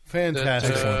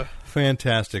 Fantastic. That,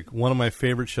 Fantastic. One of my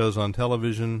favorite shows on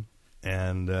television.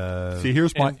 And See,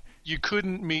 here's my. And you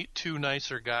couldn't meet two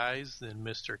nicer guys than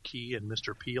Mr. Key and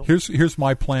Mr. Peele. Here's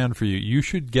my plan for you. You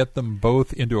should get them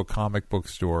both into a comic book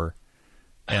store,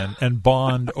 and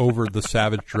bond over the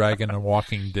Savage Dragon and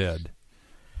Walking Dead,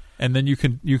 and then you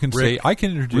can say, I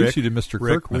can introduce you to Mr.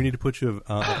 Rick, Kirkman. we need to put you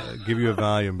give you a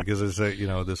volume because it's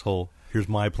this whole here's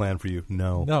my plan for you.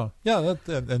 No, yeah,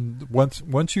 and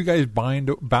once you guys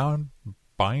bind,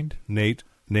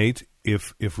 Nate,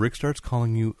 if Rick starts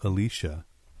calling you Alicia,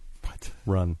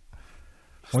 run.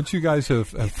 Once you guys have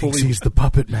Thinks fully, he's the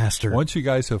puppet master. once you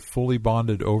guys have fully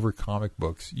bonded over comic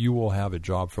books, you will have a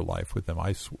job for life with them.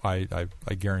 I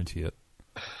guarantee it.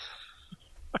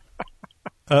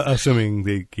 Assuming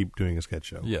they keep doing a sketch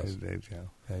show. Yes.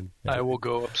 I will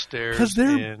go upstairs. Because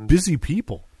they're and busy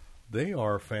people. They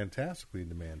are fantastically in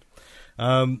demand.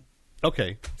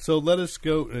 Okay, so let us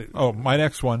go. Oh, my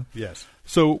next one. Yes.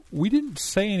 So we didn't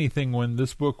say anything when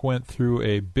this book went through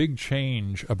a big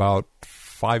change about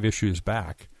 5 issues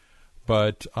back,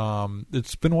 but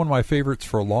it's been one of my favorites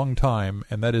for a long time,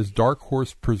 and that is Dark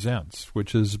Horse Presents,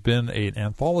 which has been an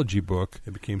anthology book.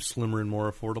 It became slimmer and more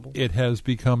affordable. It has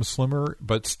become slimmer,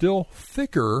 but still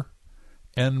thicker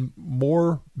and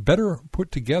better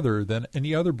put together than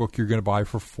any other book you're going to buy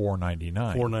for $4.99.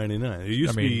 $4.99. It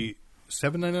used to be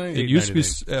 $7.99. It used to be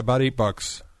about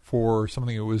 $8 for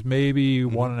something that was maybe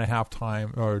 1.5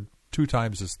 times or 2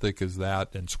 times as thick as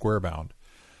that and square bound.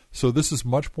 So this is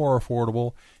much more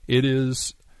affordable.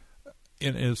 It's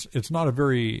not a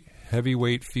very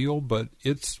heavyweight feel, but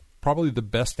it's probably the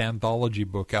best anthology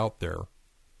book out there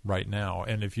right now.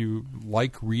 And if you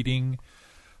like reading,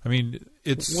 I mean,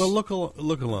 it's look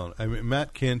alone. I mean,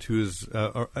 Matt Kent, who is one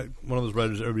of those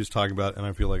writers everybody's talking about, and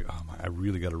I feel like, I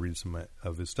really got to read some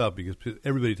of his stuff because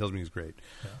everybody tells me he's great.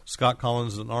 Yeah. Scott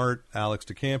Collins in art, Alex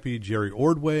DeCampi, Jerry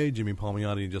Ordway, Jimmy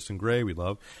Palmiotti, and Justin Gray, we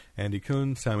love, Andy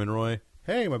Kuhn, Simon Roy.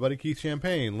 Hey, my buddy Keith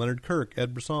Champagne, Leonard Kirk,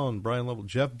 Ed Brisson, Brian Lovell,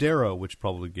 Jeff Darrow, which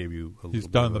probably gave you a he's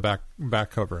little done bit the of back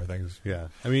cover, I think. Yeah,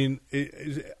 I mean,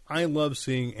 I love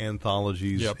seeing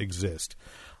anthologies exist.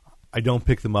 I don't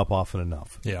pick them up often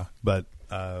enough. Yeah, but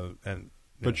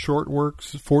short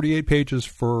works, 48 pages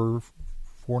for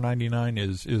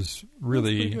 $4.99 is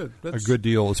really a good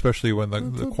deal, especially when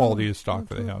the quality of stock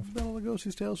that they have. Bela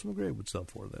Lugosi's Tales from the Grave would sell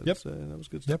for that. That was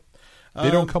good stuff. Yep,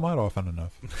 they don't come out often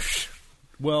enough.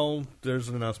 Well, there's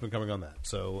an announcement coming on that,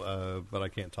 so but I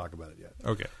can't talk about it yet.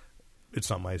 Okay, it's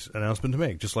not my announcement to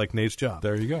make, just like Nate's job.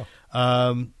 There you go.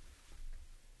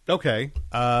 Okay,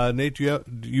 Nate,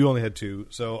 you only had 2,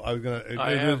 so I was gonna.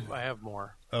 I have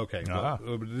more. Okay,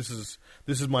 but this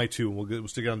is my 2. We'll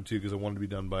stick it on to 2 because I wanted to be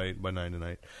done by 9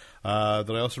 tonight.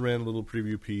 Then I also ran a little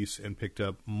preview piece and picked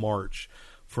up March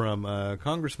from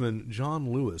Congressman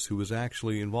John Lewis, who was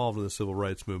actually involved in the civil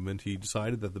rights movement. He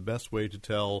decided that the best way to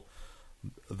tell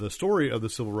the story of the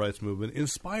civil rights movement,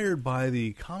 inspired by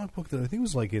the comic book that I think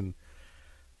was like in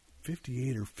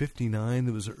 58 or 59,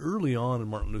 that was early on in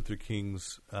Martin Luther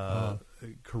King's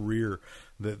career,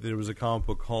 that there was a comic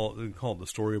book called The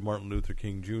Story of Martin Luther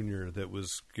King Jr. that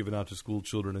was given out to school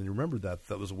children, and you remember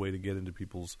that was a way to get into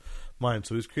people's minds.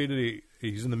 So he's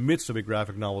in the midst of a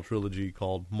graphic novel trilogy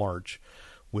called March,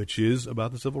 which is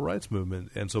about the civil rights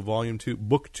movement. And so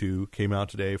book 2 came out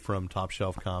today from Top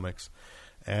Shelf Comics.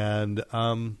 And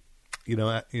in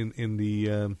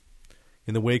the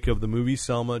wake of the movie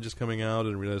Selma just coming out,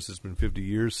 and realized it's been 50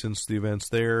 years since the events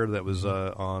there. That was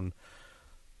on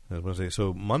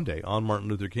Monday on Martin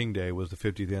Luther King Day was the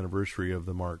 50th anniversary of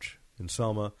the march in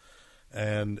Selma.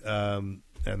 and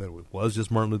that it was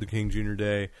just Martin Luther King Jr.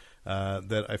 Day,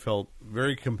 that I felt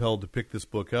very compelled to pick this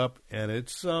book up, and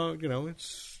it's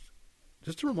it's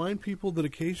just to remind people that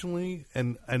occasionally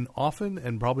and often,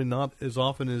 and probably not as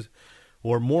often as,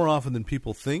 or more often than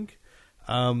people think,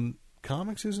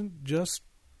 comics isn't just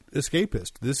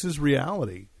escapist. This is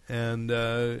reality, and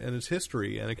it's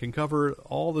history, and it can cover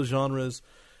all the genres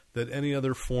that any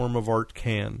other form of art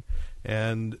can.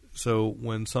 And so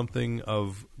when something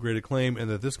of great acclaim, and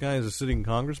that this guy is a sitting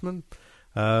congressman,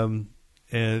 and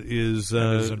is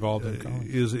involved in comics.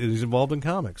 Is involved in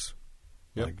comics.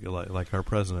 Yep. Like our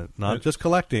president. Not just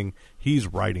collecting, he's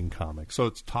writing comics. So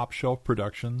it's Top Shelf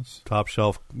Productions? Top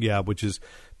Shelf, which is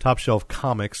Top Shelf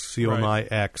Comics,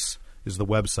 COMIX is the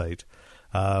website.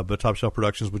 But Top Shelf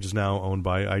Productions, which is now owned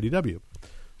by IDW.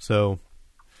 So...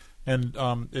 And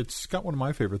it's got one of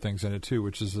my favorite things in it too,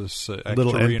 which is this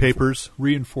little end papers,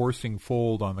 reinforcing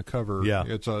fold on the cover. Yeah,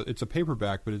 it's a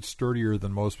paperback, but it's sturdier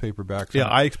than most paperbacks. Yeah,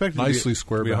 I expect it nicely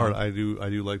square bound. Hard. I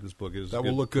do like this book. That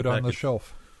will look good on the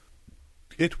shelf.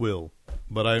 It will,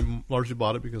 but I largely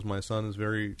bought it because my son is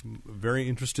very, very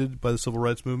interested by the civil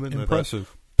rights movement.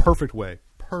 Impressive. Perfect way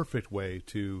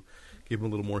to give him a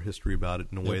little more history about it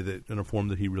in a way that, in a form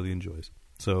that he really enjoys.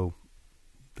 So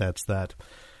that's that.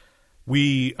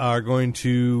 We are going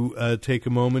to take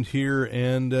a moment here,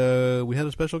 and we had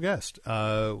a special guest.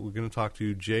 We're going to talk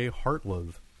to Jay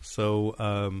Hartlove.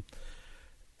 So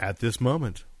at this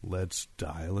moment, let's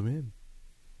dial him in.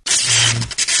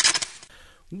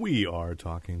 We are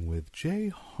talking with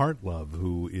Jay Hartlove,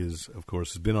 who is, of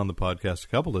course, has been on the podcast a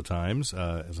couple of times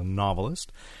as a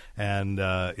novelist, and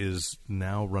is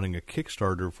now running a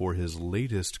Kickstarter for his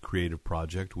latest creative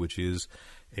project, which is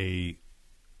a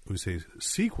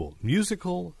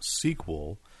musical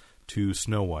sequel to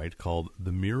Snow White called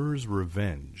The Mirror's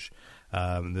Revenge.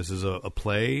 This is a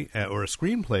play, or a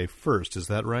screenplay first, is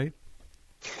that right?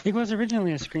 It was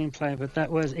originally a screenplay, but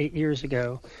that was 8 years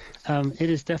ago.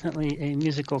 It is definitely a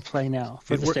musical play now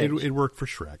for the stage. It worked for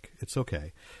Shrek. It's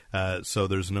okay. So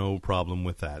there's no problem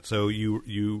with that. So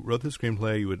you wrote the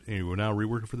screenplay, you were now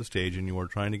reworking for the stage, and you were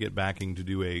trying to get backing to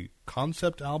do a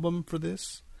concept album for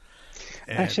this?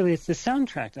 Actually, it's the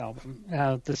soundtrack album.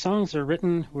 The songs are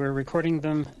written, we're recording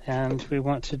them, and we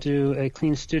want to do a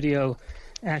clean studio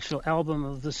actual album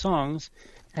of the songs.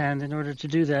 And in order to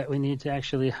do that, we need to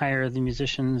actually hire the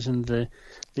musicians and the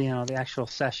actual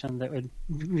session that would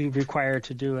be required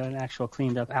to do an actual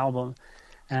cleaned up album.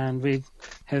 And we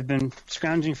have been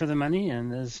scrounging for the money,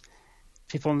 and as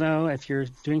people know, if you're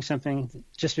doing something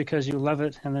just because you love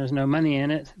it and there's no money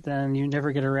in it, then you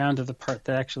never get around to the part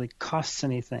that actually costs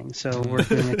anything. So we're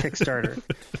doing a Kickstarter.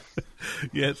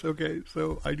 Yes, okay.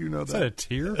 So I do know that. Is that a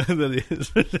tier? That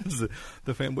is.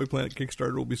 The Fanboy Planet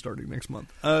Kickstarter will be starting next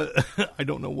month. I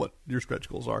don't know what your stretch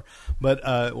goals are, but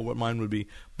or what mine would be.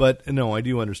 But no, I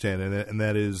do understand, and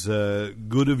that is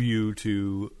good of you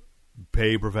to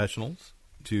pay professionals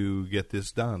to get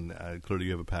this done. Clearly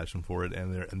you have a passion for it,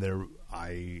 and there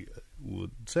I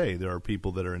would say there are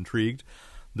people that are intrigued.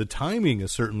 The timing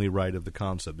is certainly right of the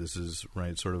concept. This is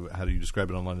right, sort of, how do you describe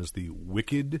it online, as the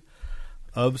Wicked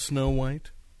of Snow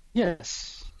White?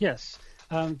 Yes.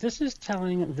 This is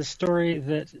telling the story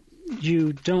that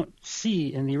you don't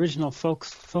see in the original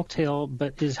folktale,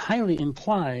 but is highly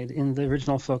implied in the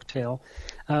original folktale.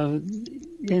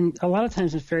 In a lot of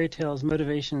times in fairy tales,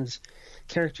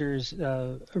 characters'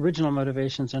 original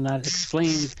motivations are not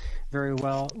explained very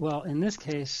well. Well, in this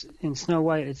case, in Snow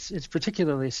White, it's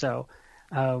particularly so.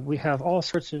 We have all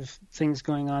sorts of things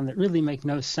going on that really make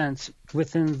no sense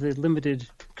within the limited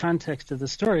context of the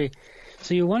story.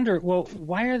 So you wonder, well,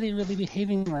 why are they really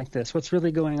behaving like this? What's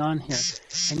really going on here?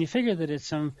 And you figure that it's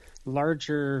some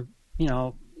larger,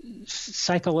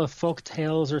 cycle of folk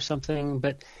tales or something.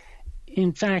 But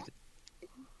in fact,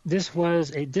 this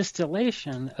was a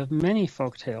distillation of many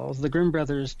folk tales. The Grimm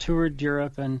brothers toured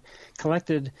Europe and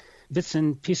collected bits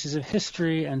and pieces of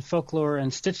history and folklore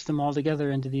and stitched them all together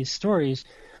into these stories,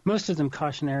 most of them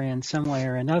cautionary in some way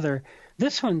or another.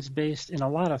 This one's based in a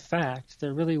lot of fact.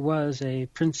 There really was a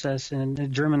princess in a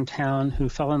German town who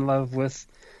fell in love with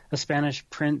a Spanish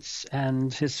prince,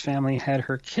 and his family had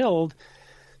her killed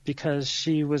because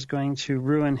she was going to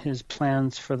ruin his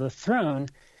plans for the throne.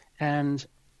 And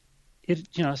it,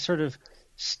 sort of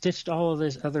stitched all of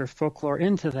this other folklore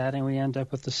into that, and we end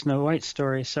up with the Snow White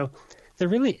story. So there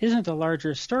really isn't a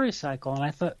larger story cycle, and I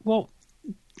thought, well,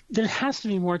 there has to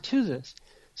be more to this.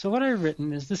 So what I've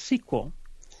written is the sequel.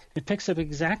 It picks up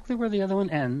exactly where the other one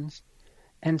ends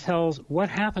and tells what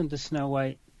happened to Snow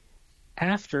White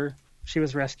after she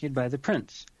was rescued by the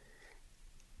prince.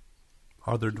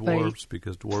 Are there dwarves?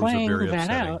 Because dwarves are playing very that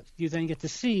upsetting. out, you then get to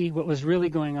see what was really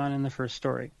going on in the first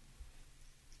story.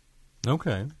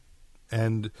 Okay.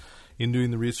 And in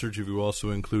doing the research, have you also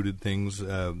included things,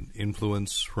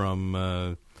 influence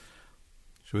from,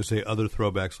 shall we say, other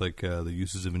throwbacks like the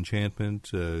uses of enchantment,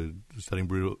 studying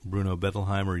Bruno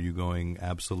Bettelheim, or are you going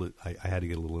absolute, I had to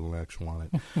get a little intellectual on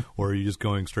it, or are you just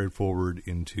going straight forward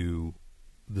into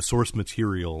the source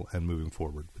material and moving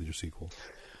forward with your sequel?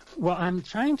 Well, I'm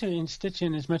trying to stitch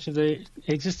in as much of the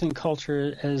existing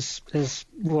culture as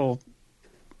will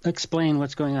explain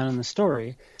what's going on in the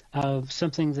story.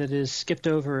 Something that is skipped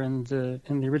over in the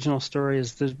original story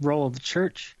is the role of the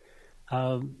church.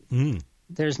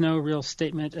 There's no real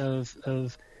statement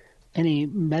of any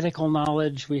medical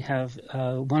knowledge. We have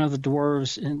one of the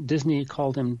dwarves in Disney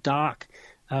called him Doc,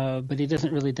 but he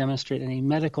doesn't really demonstrate any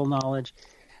medical knowledge.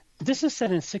 This is set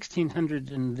in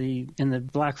 1600 in the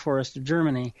Black Forest of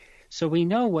Germany, so we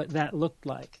know what that looked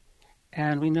like,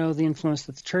 and we know the influence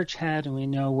that the church had, and we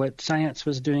know what science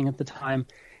was doing at the time,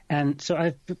 and so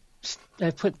I've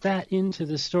put that into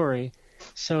the story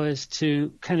so as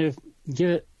to kind of give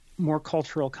it more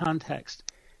cultural context.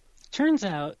 Turns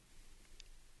out,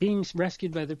 being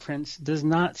rescued by the prince does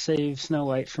not save Snow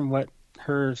White from what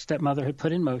her stepmother had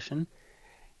put in motion.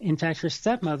 In fact, her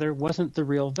stepmother wasn't the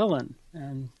real villain.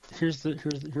 And here's where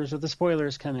the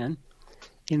spoilers come in.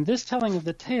 In this telling of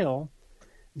the tale,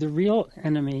 the real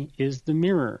enemy is the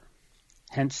mirror,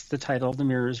 hence the title, The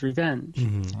Mirror's Revenge.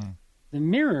 Mm-hmm. The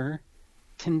mirror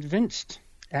seduced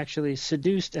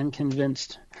and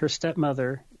convinced her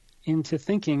stepmother into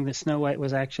thinking that Snow White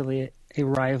was actually a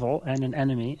rival and an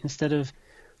enemy, instead of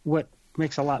what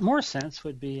makes a lot more sense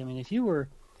would be, I mean, if you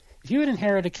had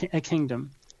inherited a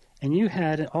kingdom, and you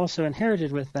had also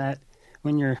inherited with that,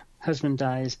 when your husband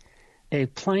dies, a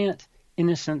pliant,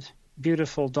 innocent,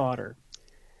 beautiful daughter.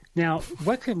 Now,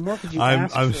 what more could you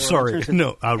ask for? I'm sorry.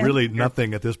 No, really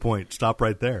nothing at this point. Stop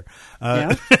right there.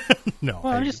 Yeah? No.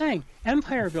 Well, I'm just saying,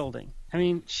 empire building. I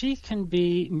mean, she can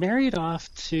be married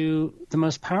off to the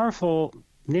most powerful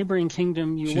neighboring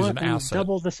kingdom you want and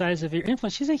double the size of your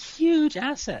influence. She's a huge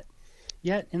asset.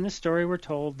 Yet, in this story, we're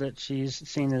told that she's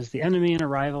seen as the enemy and a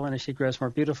rival, and as she grows more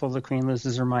beautiful, the queen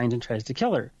loses her mind and tries to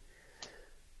kill her.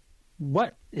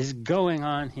 What is going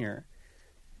on here?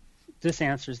 This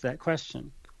answers that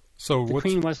question. So the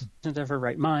queen wasn't of her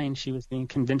right mind. She was being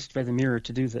convinced by the mirror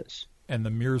to do this. And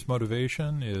the mirror's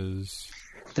motivation is?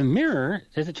 The mirror,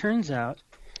 as it turns out,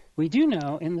 we do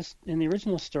know in the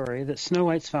original story that Snow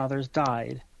White's father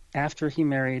died after he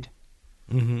married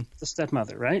the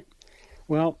stepmother, right?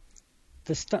 Well,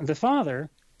 the father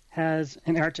has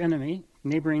an arch enemy,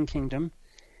 neighboring kingdom.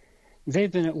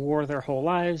 They've been at war their whole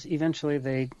lives. Eventually,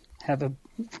 they have a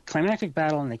climactic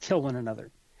battle and they kill one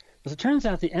another. But it turns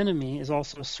out the enemy is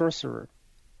also a sorcerer.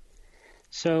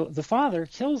 So the father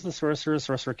kills the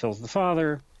sorcerer kills the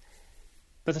father,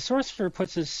 but the sorcerer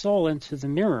puts his soul into the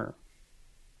mirror.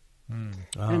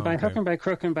 And by hook and by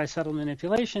crook and by subtle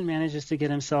manipulation manages to get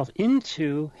himself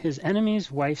into his enemy's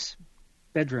wife's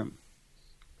bedroom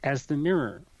as the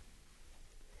mirror.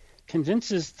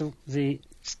 Convinces the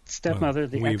stepmother,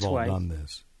 the ex-wife, all done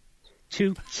this,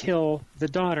 to kill the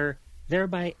daughter,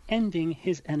 thereby ending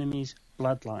his enemy's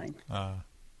bloodline.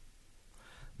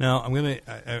 Now, I'm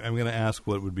gonna ask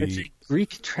what would be... It's a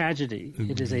Greek tragedy.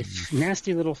 It is a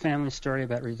nasty little family story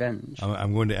about revenge.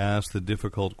 I'm going to ask the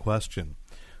difficult question,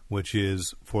 which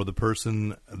is, for the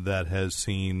person that has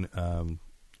seen,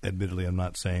 admittedly, I'm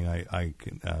not saying I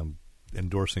can,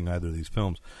 endorsing either of these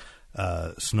films,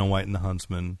 Snow White and the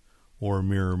Huntsman or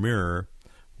Mirror, Mirror,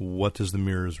 what does the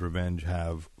Mirror's Revenge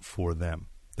have for them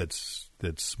that's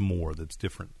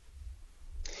different?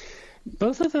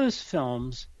 Both of those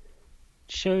films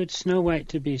showed Snow White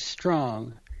to be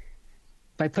strong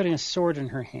by putting a sword in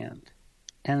her hand.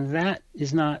 And that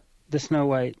is not the Snow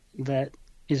White that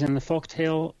is in the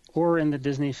folktale or in the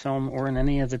Disney film or in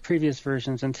any of the previous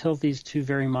versions until these two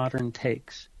very modern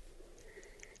takes.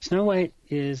 Snow White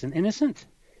is an innocent.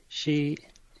 She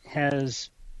has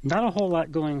not a whole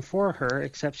lot going for her,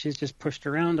 except she's just pushed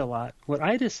around a lot. What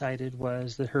I decided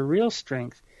was that her real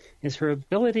strength is her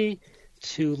ability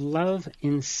to love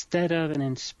instead of and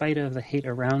in spite of the hate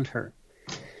around her.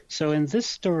 So in this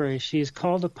story, she is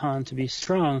called upon to be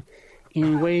strong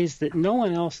in ways that no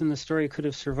one else in the story could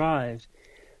have survived,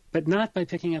 but not by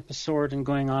picking up a sword and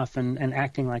going off and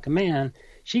acting like a man.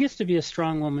 She gets to be a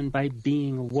strong woman by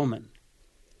being a woman.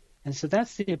 And so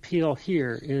that's the appeal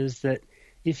here, is that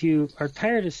if you are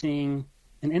tired of seeing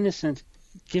an innocent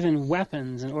given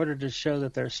weapons in order to show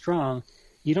that they're strong,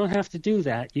 you don't have to do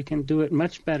that. You can do it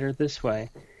much better this way.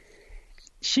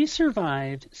 She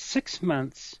survived 6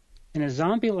 months in a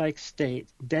zombie-like state,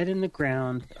 dead in the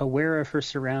ground, aware of her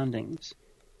surroundings.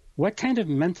 What kind of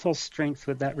mental strength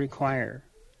would that require?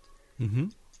 Mm-hmm.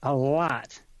 A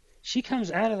lot. She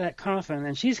comes out of that coffin,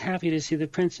 and she's happy to see the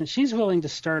prince, and she's willing to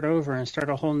start over and start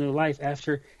a whole new life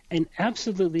after an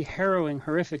absolutely harrowing,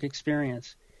 horrific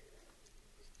experience.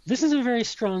 This is a very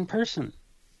strong person.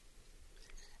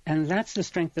 And that's the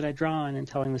strength that I draw on in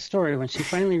telling the story. When she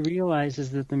finally realizes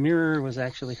that the mirror was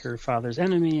actually her father's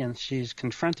enemy and she's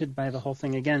confronted by the whole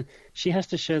thing again, she has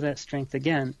to show that strength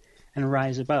again and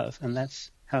rise above. And that's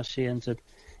how she ends up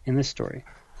in this story.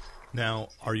 Now,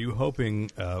 are you hoping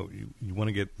you want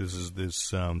to get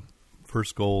this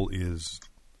first goal is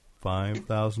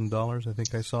 $5,000? I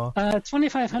think I saw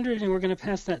 $2,500, and we're going to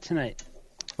pass that tonight.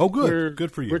 Oh, good,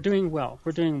 good for you. We're doing well.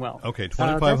 Okay,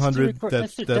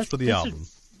 $2,500. That's for the album.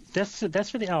 That's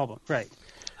for the album, right?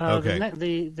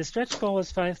 Okay. The stretch goal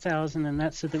is 5,000, and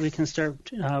that's so that we can start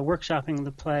workshopping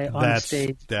the play on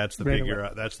stage. That's the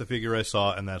figure. That's the figure I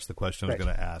saw, and that's the question I was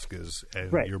going to ask. Is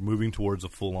you're moving towards a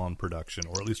full-on production,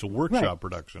 or at least a workshop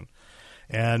production.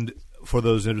 And for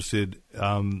those interested,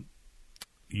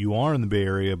 you are in the Bay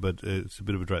Area, but it's a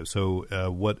bit of a drive.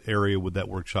 So, what area would that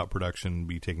workshop production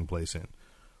be taking place in?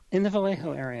 In the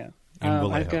Vallejo area.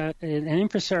 I've got an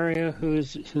impresario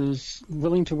who's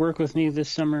willing to work with me this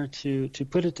summer to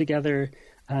put it together,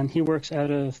 and he works out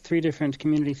of 3 different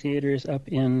community theaters up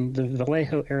in the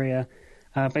Vallejo area.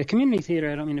 By community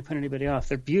theater, I don't mean to put anybody off.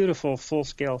 They're beautiful,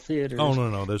 full-scale theaters. Oh,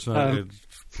 no, there's not.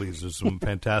 Please, there's some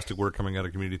fantastic work coming out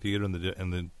of community theater, and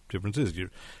the difference is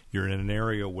you're in an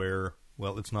area where,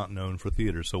 well, it's not known for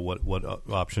theater. So what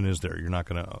option is there? You're not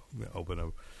going to open a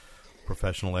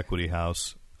professional equity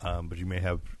house. But you may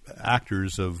have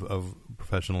actors of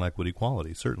professional equity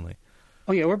quality, certainly.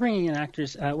 Oh, yeah, we're bringing in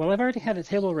actors. Well, I've already had a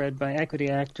table read by equity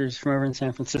actors from over in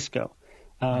San Francisco.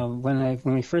 When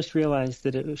we first realized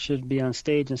that it should be on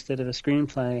stage instead of a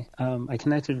screenplay, I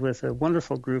connected with a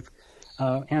wonderful group.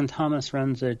 Ann Thomas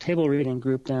runs a table reading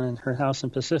group down in her house in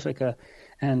Pacifica,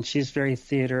 and she's very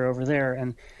theater over there.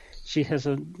 And she has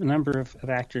a number of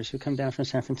actors who come down from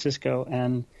San Francisco,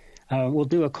 and we'll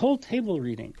do a cold table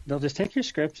reading. They'll just take your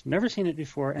script, never seen it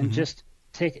before, and just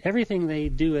take everything they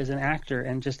do as an actor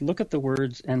and just look at the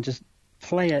words and just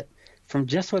play it from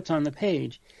just what's on the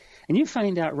page. And you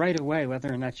find out right away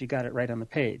whether or not you got it right on the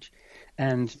page.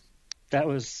 And that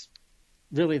was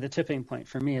really the tipping point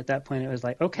for me. At that point, it was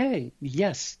like, okay,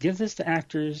 yes, give this to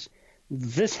actors.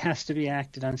 This has to be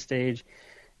acted on stage.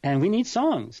 And we need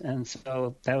songs. And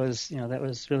so that was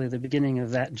really the beginning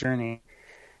of that journey.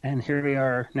 And here we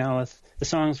are now with the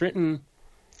songs written.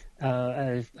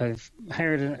 I've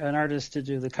hired an artist to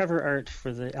do the cover art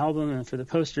for the album and for the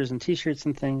posters and T-shirts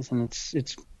and things, and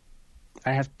it's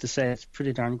I have to say it's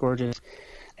pretty darn gorgeous.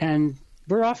 And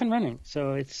we're off and running,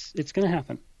 so it's going to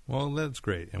happen. Well, that's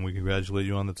great, and we congratulate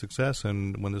you on the success.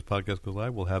 And when this podcast goes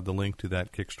live, we'll have the link to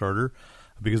that Kickstarter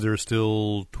because there are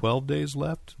still 12 days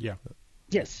left. Yeah.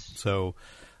 Yes. So.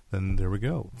 Then there we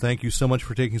go. Thank you so much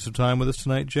for taking some time with us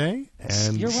tonight, Jay.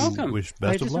 And you're welcome. Wish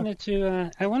best of luck.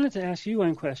 I wanted to ask you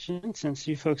one question, since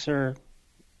you folks are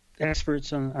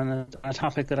experts on a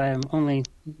topic that I am only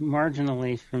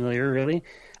marginally familiar, really.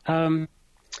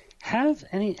 Has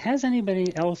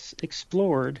anybody else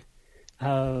explored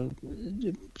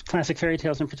classic fairy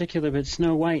tales in particular, but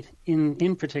Snow White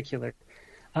in particular,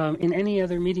 in any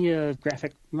other media,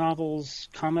 graphic novels,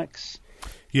 comics?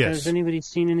 Yes. Has anybody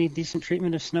seen any decent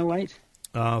treatment of Snow White?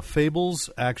 Fables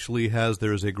actually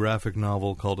there's a graphic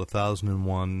novel called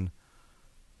 1001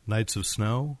 Nights of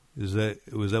Snow. Was that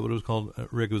what it was called,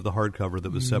 Rick? It was the hardcover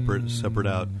that was separate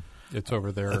out. It's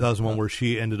over there. 1001, where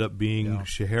she ended up being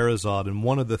Scheherazade, and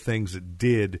one of the things it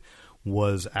did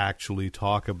was actually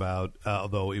talk about,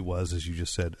 although it was, as you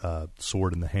just said,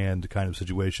 sword in the hand kind of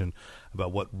situation,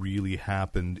 about what really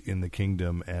happened in the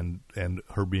kingdom and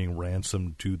her being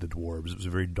ransomed to the dwarves. It was a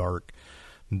very dark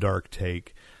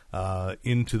take.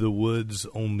 Into the Woods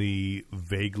only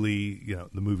vaguely,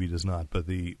 the movie does not, but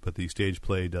the stage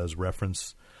play does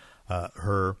reference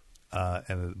her,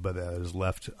 but that is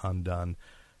left undone.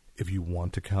 If you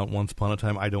want to count Once Upon a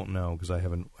Time, I don't know because I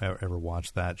haven't ever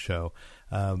watched that show.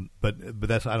 But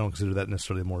that's, I don't consider that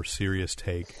necessarily a more serious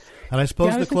take. And I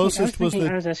suppose the closest was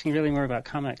I was asking really more about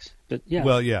comics, but yeah.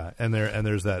 Well, yeah, and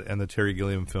there's that, and the Terry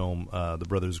Gilliam film, The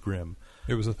Brothers Grimm.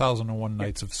 It was 1001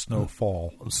 Nights of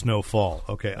Snowfall. Snowfall.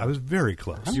 Okay, I was very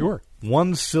close. You were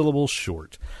one syllable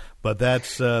short, but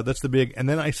that's the big. And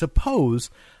then I suppose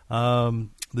the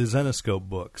Zenoscope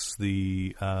books,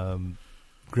 they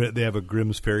have a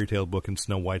Grimm's fairy tale book, and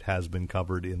Snow White has been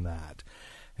covered in that.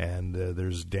 And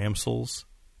there's Damsels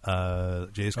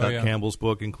J. Scott Campbell's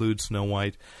book includes Snow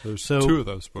White. There's two of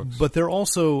those books. But they're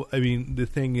also, I mean, the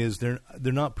thing is, they're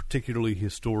not particularly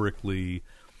historically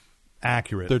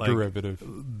accurate. They're derivative.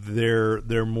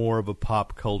 They're more of a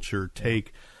pop culture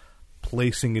take,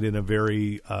 placing it in a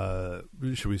very,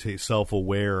 should we say,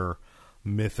 self-aware,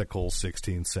 mythical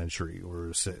 16th century or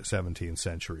 17th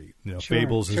century. You know,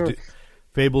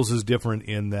 Fables is different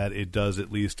in that it does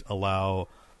at least allow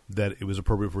that it was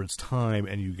appropriate for its time,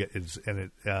 and you get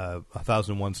A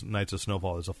 1001 Nights of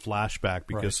Snowfall is a flashback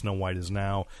because Snow White is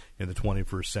now in the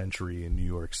 21st century in New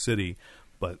York City,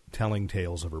 but telling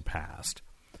tales of her past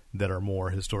that are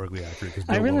more historically accurate.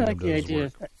 I really like the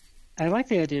idea. I like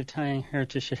the idea of tying her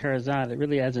to Scheherazade. It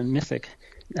really adds a mythic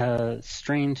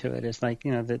strain to it. It's like,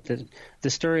 you know, the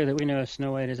story that we know of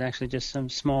Snow White is actually just some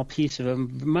small piece of a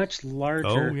much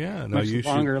larger,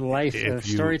 longer life of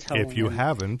storytelling. If you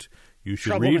haven't, you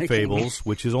should read Fables,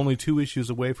 which is only 2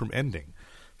 issues away from ending.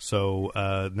 So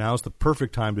now's the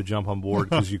perfect time to jump on board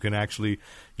because you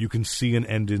can see an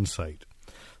end in sight.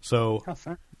 So,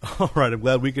 all right, I'm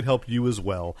glad we could help you as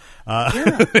well.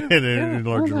 In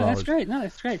larger knowledge. That's great. No,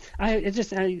 that's great. I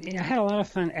had a lot of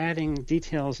fun adding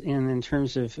details in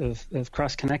terms of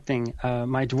cross connecting.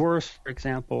 My dwarves, for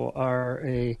example, are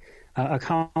a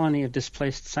colony of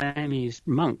displaced Siamese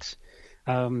monks.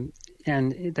 And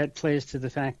that plays to the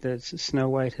fact that Snow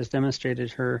White has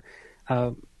demonstrated her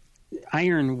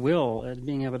iron will at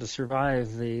being able to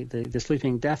survive the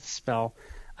sleeping death spell.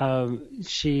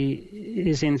 She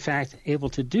is, in fact, able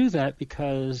to do that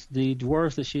because the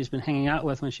dwarves that she's been hanging out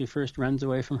with when she first runs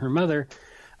away from her mother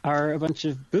are a bunch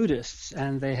of Buddhists,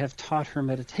 and they have taught her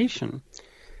meditation,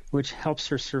 which helps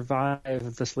her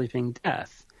survive the sleeping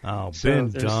death. Oh, been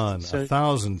done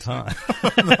 1,000 times.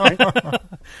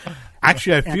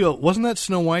 Actually, I feel, wasn't that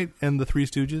Snow White and the Three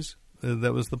Stooges?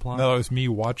 That was the plot? No, it was me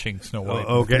watching Snow White.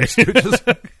 Oh, okay.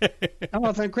 Oh,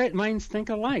 well, the great minds think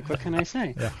alike. What can I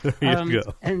say? There you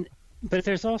go. But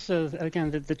there's also, again,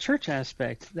 the church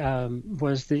aspect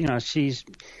was that, you know, she's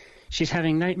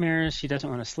having nightmares. She doesn't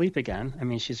want to sleep again. I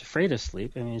mean, she's afraid of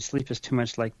sleep. I mean, sleep is too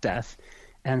much like death.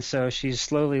 And so she's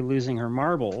slowly losing her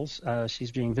marbles.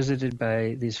 She's being visited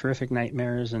by these horrific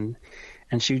nightmares, and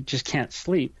she just can't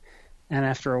sleep. And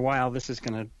after a while, this is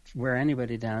going to wear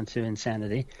anybody down to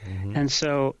insanity. Mm-hmm. And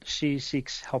so she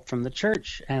seeks help from the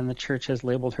church, and the church has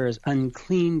labeled her as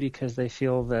unclean because they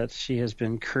feel that she has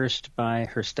been cursed by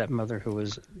her stepmother, who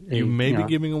was You may be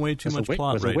giving away too much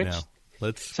plot right now.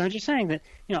 So I'm just saying that,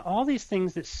 you know, all these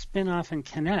things that spin off and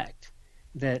connect,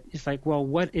 that it's like, well,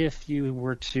 what if you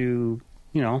were to,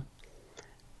 you know,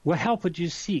 what help would you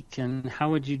seek, and how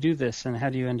would you do this, and how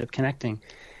do you end up connecting?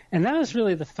 And that was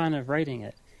really the fun of writing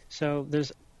it. So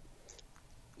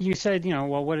you said, you know,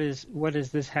 well, what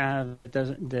does this have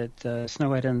that Snow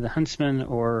White and the Huntsman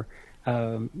or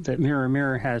that Mirror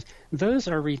Mirror has? Those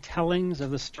are retellings of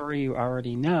the story you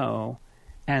already know,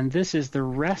 and this is the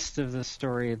rest of the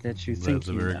story that you think you know. That's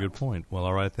a very good point. Well,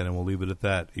 all right then, and we'll leave it at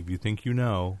that. If you think you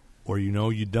know, or you know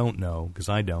you don't know, because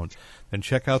I don't, then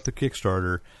check out the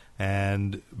Kickstarter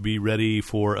and be ready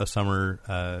for a summer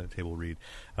table read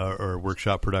or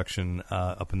workshop production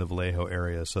up in the Vallejo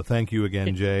area. So thank you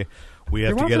again, Jay. We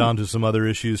have to get on to some other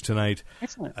issues tonight.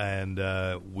 Excellent. And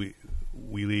we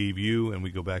leave you and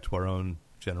we go back to our own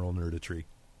general nerditry.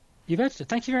 You betcha.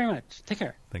 Thank you very much. Take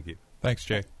care. Thank you. Thanks,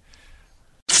 Jay.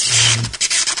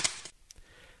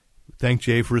 Thank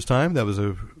Jay for his time. That was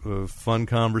a fun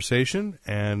conversation,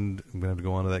 and I'm going to have to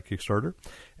go on to that Kickstarter,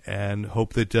 and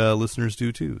hope that listeners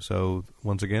do too. So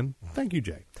once again, thank you,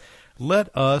 Jay.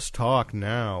 Let us talk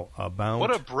now about...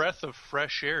 What a breath of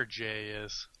fresh air Jay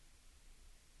is.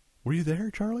 Were you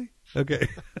there, Charlie? Okay.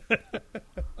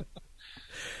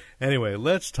 Anyway,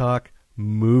 let's talk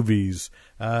movies.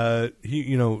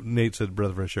 Nate said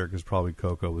breath of fresh air because probably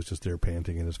Coco was just there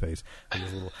panting in his face. And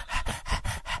his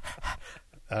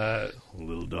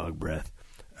little dog breath.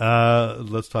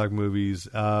 Let's talk movies,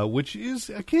 which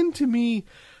is akin to me.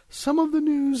 Some of the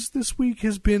news this week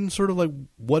has been sort of like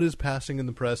what is passing in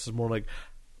the press is more like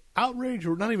outrage,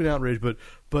 or not even outrage,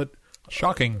 but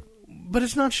shocking. But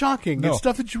it's not shocking. No. It's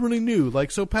stuff that you really knew.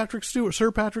 Like, Sir Patrick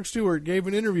Stewart gave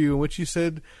an interview in which he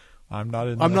said, I'm not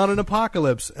an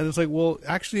apocalypse. And it's like, well,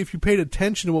 actually, if you paid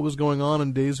attention to what was going on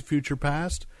in Days of Future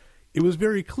Past, it was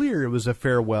very clear it was a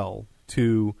farewell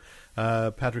to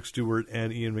Patrick Stewart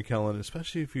and Ian McKellen,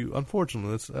 especially if you,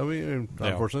 unfortunately,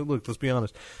 look, let's be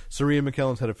honest. Sir Ian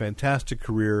McKellen's had a fantastic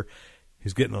career.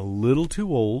 He's getting a little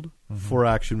too old for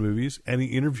action movies. Any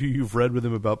interview you've read with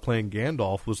him about playing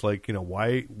Gandalf was like,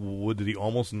 why did he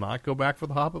almost not go back for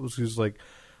The Hobbit? He was like,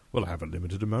 well, I have a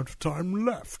limited amount of time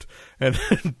left, and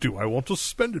do I want to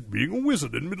spend it being a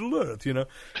wizard in Middle-earth, you know?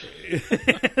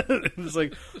 It's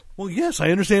like, well, yes,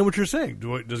 I understand what you're saying.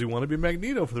 Does he want to be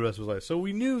Magneto for the rest of his life? So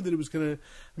we knew that it was going to,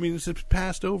 I mean, it's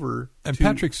passed over. And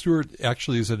Patrick Stewart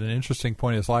actually is at an interesting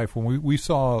point in his life. When we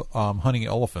saw Hunting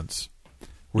Elephants,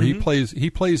 where he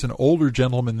plays an older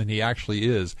gentleman than he actually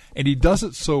is, and he does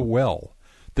it so well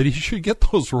that he should get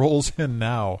those roles in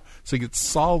now, so he gets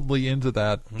solidly into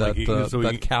that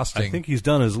casting. I think he's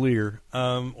done as Lear,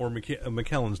 or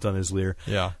McKellen's done as Lear.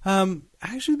 Yeah.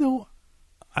 Actually, though,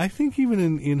 I think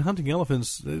even in Hunting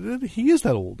Elephants, he is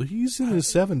that old. He's in his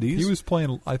 70s. He was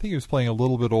playing. I think he was playing a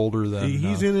little bit older than.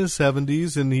 He's in his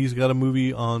 70s, and he's got a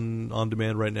movie on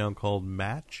demand right now called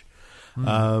Match.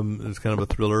 It's kind of a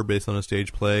thriller based on a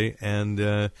stage play,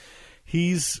 and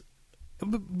he's.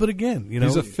 But again, you know,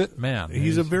 he's a fit man.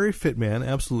 He's a very fit man,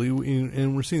 absolutely,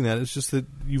 and we're seeing that. It's just that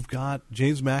you've got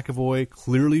James McAvoy.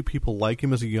 Clearly, people like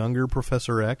him as a younger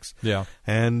Professor X. Yeah,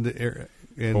 and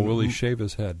will he shave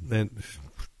his head? And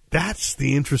that's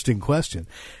the interesting question.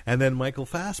 And then Michael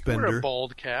Fassbender, or a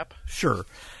bald cap, sure,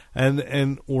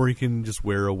 and or he can just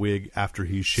wear a wig after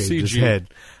he's shaved his head.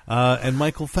 And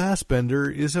Michael Fassbender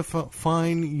is a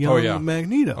fine young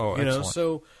Magneto. Oh, you know, excellent.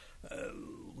 so.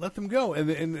 Let them go, and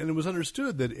it was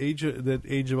understood that Age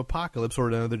of Apocalypse, or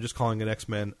they're just calling it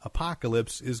X-Men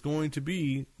Apocalypse, is going to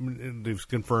be. They've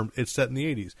confirmed it's set in the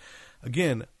 80s.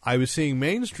 Again, I was seeing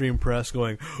mainstream press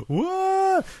going,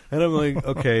 "What?" And I'm like,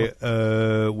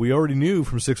 okay, we already knew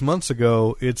from 6 months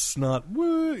ago. It's not.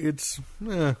 It's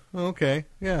okay.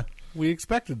 Yeah, we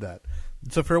expected that.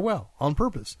 It's a farewell on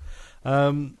purpose.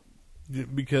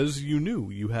 Because you knew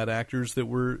you had actors that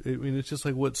were. I mean, it's just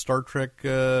like what Star Trek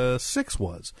 6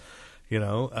 was, you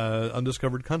know,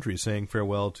 Undiscovered Country, saying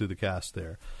farewell to the cast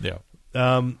there. Yeah.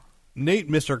 Nate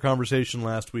missed our conversation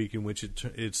last week, in which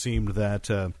it seemed that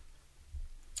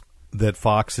that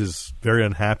Fox is very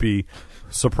unhappy,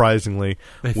 surprisingly,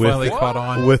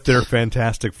 with their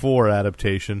Fantastic Four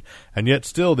adaptation, and yet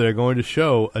still they're going to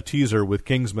show a teaser with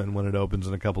Kingsman when it opens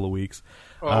in a couple of weeks.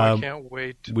 Oh, I can't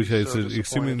wait.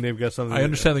 Assuming they've got something. I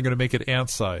understand they're going to make it ant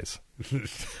size.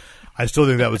 I still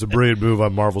think that was a brilliant move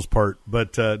on Marvel's part.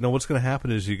 But no, what's going to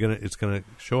happen is it's going to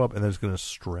show up, and then it's going to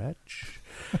stretch,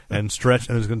 and it's going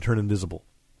to turn invisible.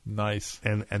 Nice.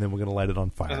 And then we're going to light it on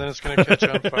fire. And then it's going to catch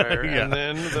on fire. Yeah. And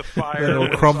then the fire it'll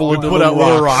crumble into put out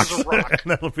little rocks. And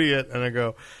that'll be it. And I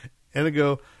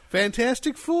go,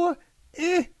 Fantastic Four?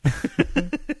 So,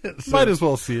 might as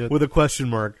well see it. With a question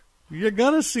mark. You're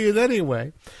going to see it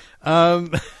anyway.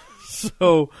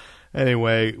 So,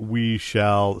 anyway, we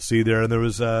shall see there. And there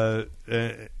was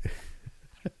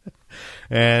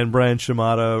and Brian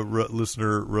Shimada,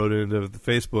 listener, wrote into the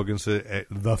Facebook and said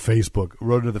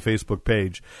wrote into the Facebook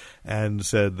page and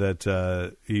said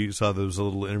that he saw there was a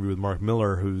little interview with Mark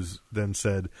Miller, who's then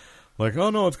said, like, oh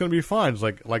no, it's going to be fine. It's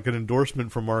like an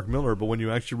endorsement from Mark Miller. But when you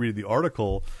actually read the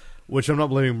article, which I'm not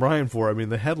blaming Brian for, I mean,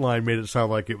 the headline made it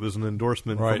sound like it was an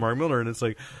endorsement from Mark Miller, and it's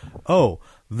like, oh,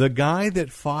 the guy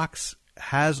that Fox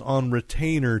has on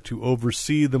retainer to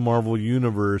oversee the Marvel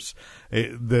Universe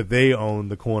that they own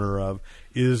the corner of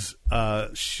is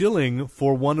shilling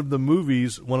for one of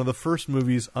the first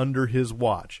movies under his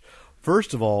watch.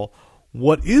 First of all,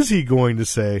 what is he going to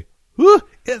say?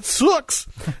 It sucks.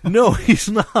 No, he's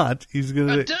not. He's going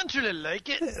to. I don't really like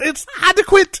it. It's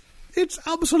adequate. It's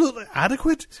absolutely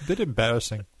adequate. It's a bit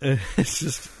embarrassing. It's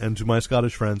just, and to my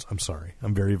Scottish friends, I'm sorry.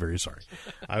 I'm very, very sorry.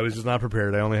 I was just not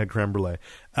prepared. I only had creme brulee.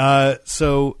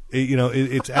 So,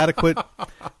 it's adequate.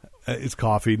 It's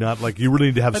coffee, not like you really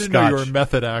need to have scotch. I didn't know you're a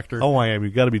method actor. Oh, I am.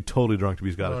 You've got to be totally drunk to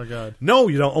be Scottish. Oh, God. No,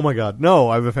 you don't. Oh, my God. No,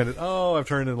 I've offended. Oh, I've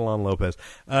turned into Lon Lopez.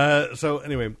 So,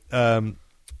 anyway,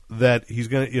 that he's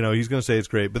gonna say it's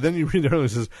great, but then you read it and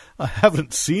it says, I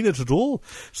haven't seen it at all.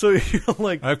 So you're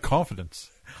like, I have confidence.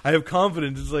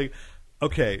 It's like,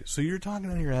 okay, so you're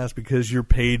talking on your ass because you're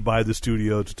paid by the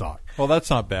studio to talk. Well, that's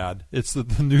not bad. It's the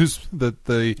news that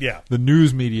the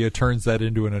news media turns that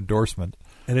into an endorsement,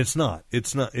 and it's not.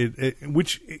 It's not.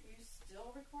 Which. Are you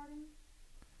still recording?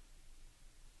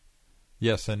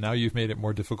 Yes, and now you've made it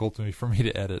more difficult for me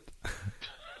to edit.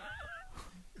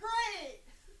 Great.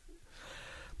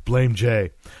 Blame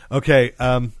Jay. Okay.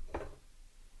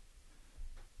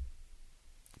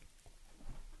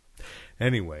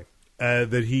 Anyway,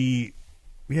 that he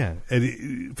Yeah,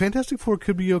 and Fantastic Four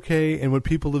could be okay, and what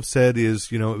people have said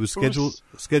is, it was scheduled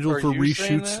for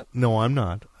reshoots. No, I'm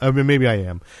not. I mean, maybe I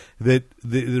am. That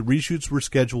the reshoots were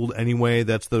scheduled anyway.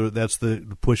 That's the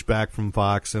pushback from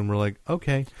Fox, and we're like,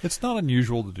 okay, it's not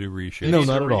unusual to do reshoots. No,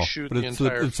 not at all. But it's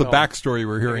the backstory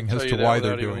we're hearing as to why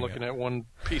they're doing it. Looking at one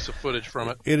piece of footage from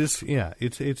it. It is, yeah.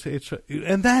 It's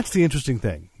and that's the interesting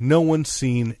thing. No one's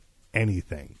seen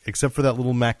anything except for that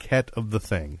little maquette of the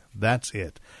thing. That's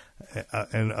it.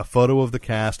 And a photo of the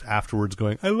cast afterwards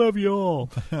going, I love you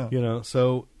all.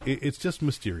 So it's just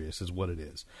mysterious is what it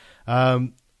is.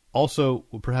 Also,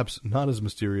 perhaps not as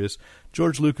mysterious,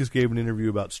 George Lucas gave an interview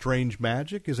about Strange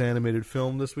Magic, his animated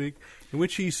film this week, in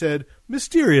which he said,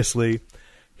 mysteriously,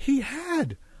 he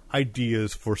had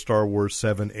ideas for Star Wars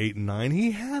 7, 8, and 9.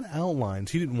 He had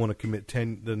outlines. He didn't want to commit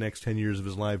the next 10 years of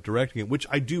his life directing it, which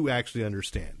I do actually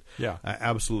understand. Yeah. I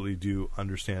absolutely do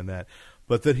understand that.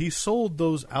 But that he sold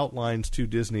those outlines to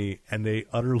Disney and they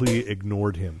utterly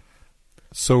ignored him.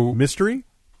 So mystery?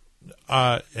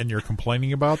 And you're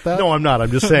complaining about that? No, I'm not. I'm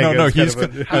just saying.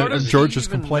 George is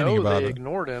complaining about they it.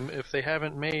 Ignored him if they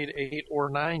haven't made 8 or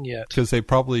 9 yet. Because they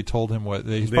probably told him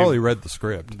he's probably read the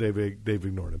script. They've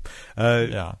ignored him.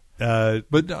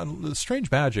 But Strange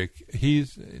Magic.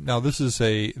 He's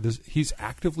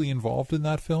actively involved in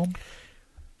that film.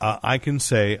 I can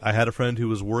say I had a friend who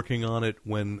was working on it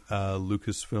when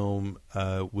Lucasfilm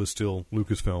was still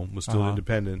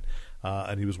independent,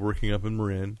 and he was working up in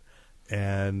Marin,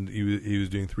 and he was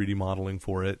doing 3D modeling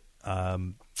for it,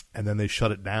 and then they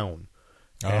shut it down,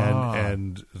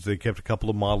 and they kept a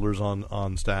couple of modelers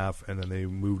on staff, and then they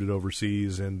moved it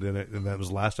overseas, and that was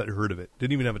the last I heard of it.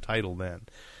 Didn't even have a title then.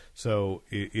 So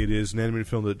it is an animated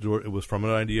film that it was from an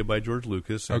idea by George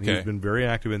Lucas, and he's been very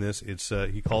active in this. It's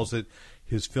he calls it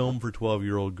his film for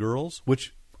 12-year-old girls,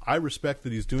 which I respect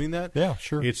that he's doing that. Yeah,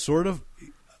 sure. It's sort of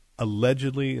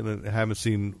allegedly, and I haven't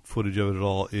seen footage of it at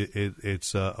all.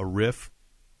 It's a riff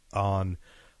on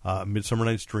Midsummer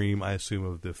Night's Dream, I assume,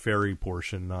 of the fairy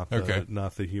portion, not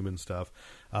the human stuff,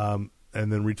 and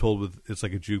then retold it's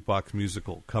like a jukebox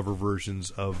musical, cover versions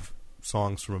of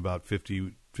songs from about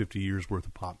 50 years worth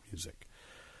of pop music.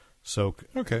 So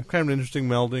kind of an interesting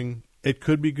melding. It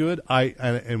could be good.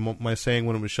 And my saying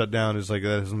when it was shut down is like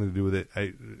that has nothing to do with it.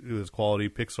 It was quality.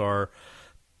 Pixar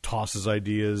tosses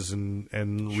ideas and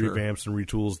revamps and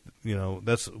retools.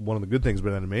 That's one of the good things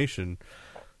about animation.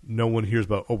 No one hears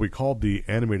about, we called the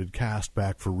animated cast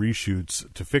back for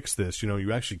reshoots to fix this.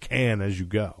 You actually can as you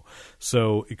go.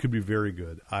 So it could be very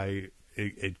good.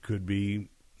 It could be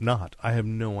not. I have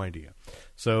no idea.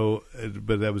 So,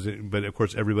 but of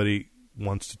course everybody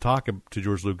wants to talk to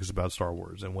George Lucas about Star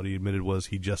Wars, and what he admitted was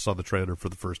he just saw the trailer for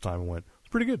the first time and went, it's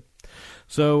pretty good.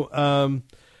 So,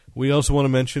 we also want to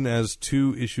mention, as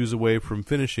 2 issues away from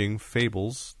finishing,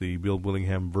 Fables, the Bill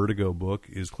Willingham Vertigo book,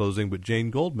 is closing, but Jane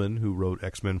Goldman, who wrote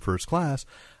X-Men First Class,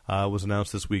 was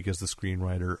announced this week as the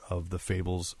screenwriter of the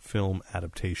Fables film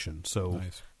adaptation. So,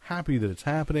 happy that it's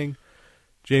happening.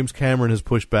 James Cameron has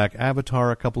pushed back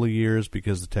Avatar a couple of years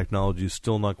because the technology is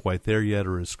still not quite there yet,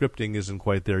 or his scripting isn't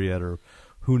quite there yet, or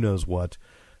who knows what.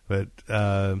 But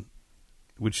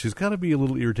which has got to be a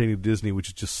little irritating to Disney, which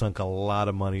has just sunk a lot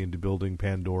of money into building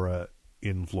Pandora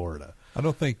in Florida. I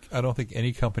don't think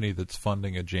any company that's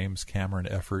funding a James Cameron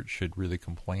effort should really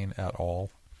complain at all.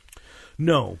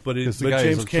 No, but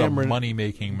James Cameron, a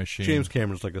money-making machine. James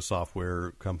Cameron's like a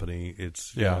software company.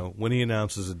 It's when he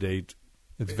announces a date.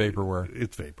 It's vaporware.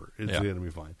 It's vapor. It's going to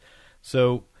be fine.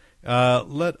 So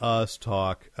let us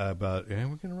talk about,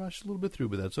 and we're going to rush a little bit through,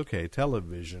 but that's okay,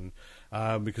 television,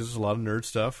 because there's a lot of nerd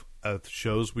stuff,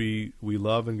 shows we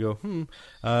love and go,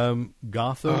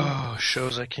 Gotham. Oh,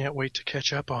 shows I can't wait to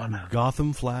catch up on.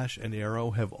 Gotham, Flash, and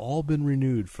Arrow have all been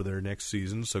renewed for their next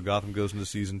season, so Gotham goes into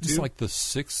season 2. It's like the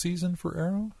 6th season for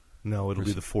Arrow? No, it'll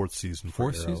be the 4th season for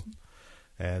Arrow. 4th season?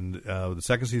 And the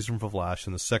 2nd season for Flash,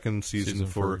 and the 2nd season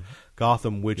for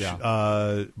Gotham, which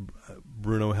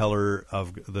Bruno Heller,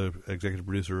 of the executive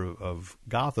producer of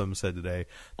Gotham, said today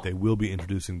they will be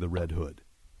introducing the Red Hood.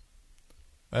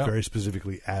 Yeah. Very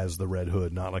specifically as the Red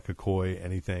Hood, not like a coy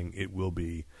anything. It will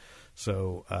be.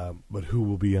 So, but who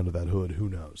will be under that hood? Who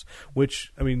knows?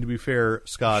 Which, I mean, to be fair,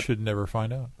 Scott should never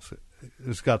find out.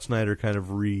 Scott Snyder kind of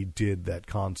redid that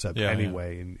concept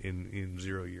anyway in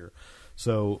Zero Year.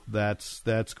 So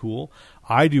that's cool.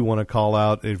 I do want to call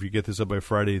out, if you get this up by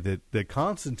Friday, that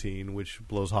Constantine, which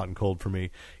blows hot and cold for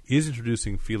me, is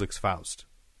introducing Felix Faust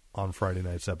on Friday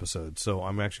night's episode. So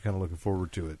I'm actually kind of looking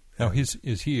forward to it. Now,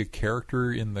 is he a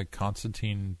character in the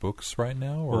Constantine books right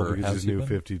now, or because he's New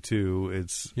 52?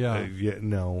 It's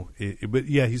but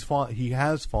yeah, he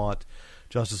has fought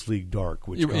Justice League Dark,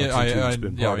 which Constantine's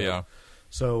been part of.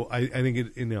 So I think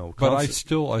it. But I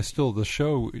still the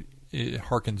show it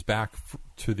harkens back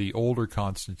to the older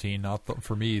Constantine, not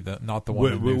the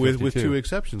one with two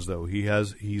exceptions though.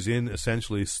 He's in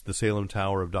essentially the Salem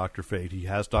Tower of Dr. Fate. He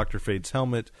has Dr. Fate's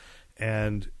helmet,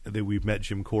 and we've met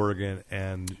Jim Corrigan,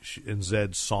 and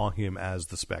Zed saw him as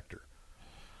the Spectre.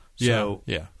 So,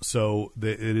 yeah. So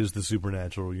it is the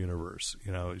supernatural universe.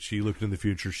 She looked in the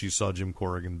future. She saw Jim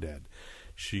Corrigan dead.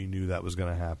 She knew that was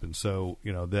going to happen. So,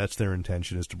 that's their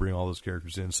intention, is to bring all those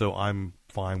characters in. So I'm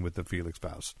fine with the Felix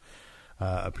Faust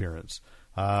appearance.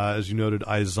 As you noted,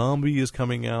 iZombie is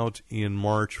coming out in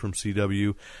March from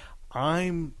CW.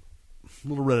 I'm a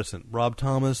little reticent. Rob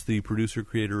Thomas, the producer,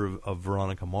 creator of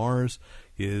Veronica Mars,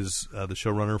 is the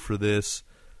showrunner for this.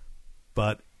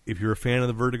 But if you're a fan of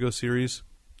the Vertigo series,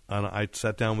 and I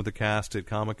sat down with the cast at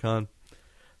Comic-Con,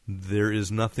 there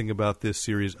is nothing about this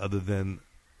series other than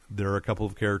there are a couple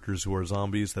of characters who are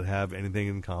zombies that have anything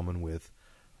in common with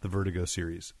the Vertigo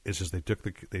series. It's just they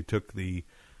took the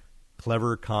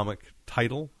clever comic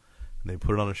title and they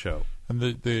put it on a show. And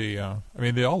they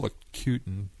all look cute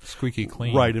and squeaky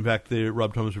clean. Right. In fact,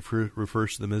 Rob Thomas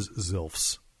refers to them as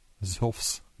Zilfs.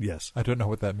 Zilfs? Yes. I don't know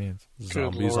what that means.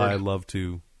 Zombies I love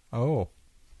to... Oh.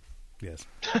 Yes.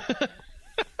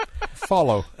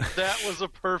 Follow. That was a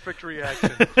perfect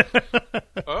reaction.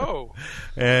 Oh.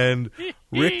 And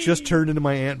Rick just turned into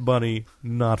my Aunt Bunny,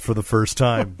 not for the first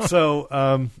time.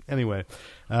 So, anyway.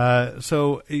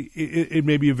 So it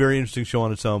may be a very interesting show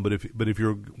on its own, but if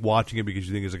you're watching it because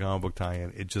you think it's a comic book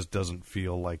tie-in, it just doesn't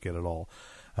feel like it at all.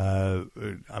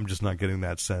 I'm just not getting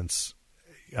that sense.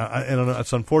 And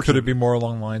it's unfortunate. Could it be more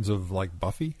along the lines of like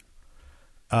Buffy?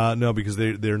 No, because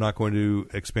they're not going to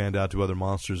expand out to other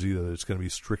monsters either. It's going to be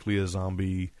strictly a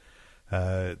zombie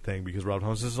thing, because Rob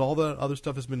Thomas says all the other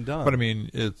stuff has been done. But I mean,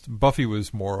 Buffy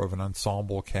was more of an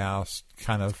ensemble cast,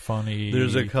 kind of funny.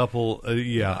 There's a couple,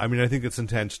 yeah. I mean, I think it's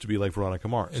intended to be like Veronica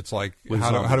Mars. It's like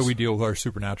how do we deal with our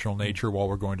supernatural nature while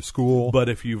we're going to school? But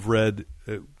if you've read,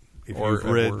 she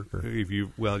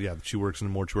works in a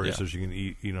mortuary, so she can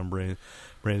eat on brains.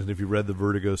 And if you read the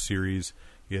Vertigo series,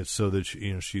 it's so that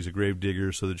she's a grave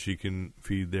digger, so that she can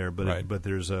feed there. But but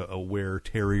there's a were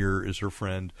terrier is her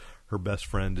friend. Her best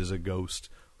friend is a ghost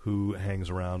who hangs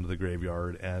around the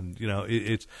graveyard, and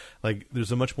it's like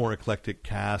there's a much more eclectic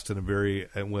cast and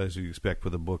as you expect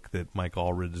with a book that Mike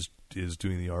Allred is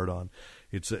doing the art on.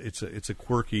 It's a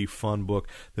quirky, fun book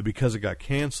that, because it got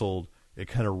canceled, it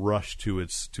kind of rushed to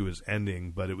its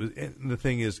ending. But the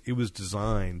thing is, it was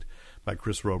designed by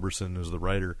Chris Roberson, who's the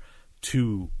writer,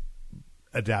 to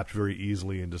adapt very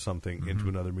easily into something, into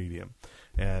another medium.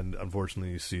 And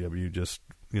unfortunately, CW just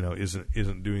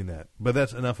isn't doing that. But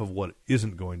that's enough of what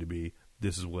isn't going to be.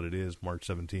 This is what it is. March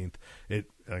 17th. Like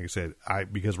I said,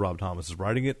 because Rob Thomas is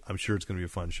writing it, I'm sure it's going to be a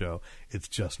fun show. It's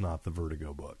just not the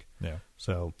Vertigo book. Yeah.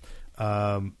 So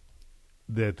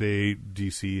that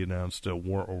DC announced,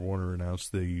 Warner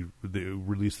announced they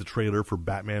released the trailer for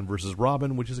Batman vs.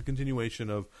 Robin, which is a continuation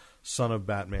of Son of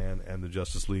Batman and the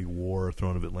Justice League War,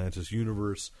 Throne of Atlantis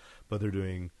universe. But they're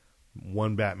doing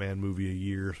one Batman movie a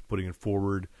year, putting it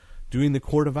forward, doing the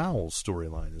Court of Owls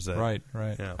storyline. Is that right?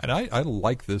 Yeah. And I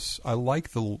like this. I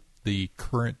like the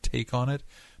current take on it.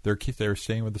 They're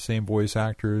staying with the same voice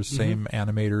actors, same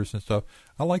animators and stuff.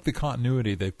 I like the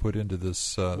continuity they've put into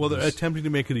this. They're attempting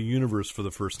to make it a universe for the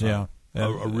first time. Yeah.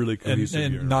 A really cohesive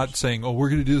and universe. Not saying, we're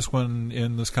going to do this one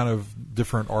in this kind of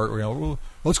different art. Well,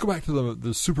 let's go back to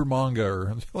the super manga,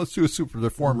 or let's do a super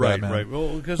deformed Batman. Right.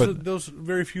 Well, because those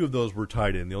very few of those were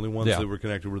tied in. The only ones that were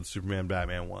connected were the Superman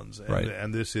Batman ones. And,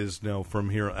 and this is from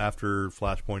here after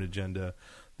Flashpoint Agenda.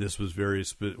 This was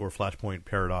or Flashpoint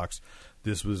Paradox.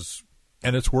 This was.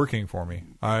 And it's working for me.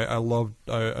 I've loved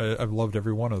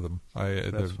every one of them.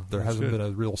 There hasn't been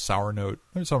a real sour note.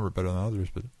 Some are better than others,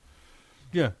 but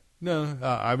yeah, no,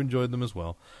 I've enjoyed them as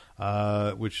well.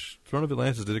 Which Throne of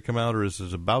Atlantis, did it come out, or is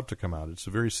it about to come out? It's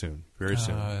very soon,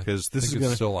 because this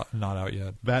is still not out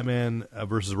yet. Batman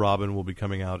versus Robin will be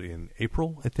coming out in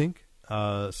April, I think.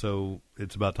 So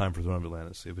it's about time for Throne of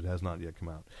Atlantis if it has not yet come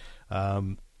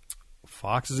out.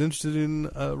 Fox is interested in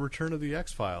Return of the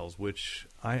X-Files, which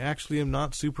I actually am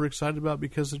not super excited about,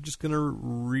 because they're just going to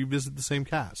revisit the same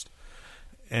cast.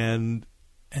 And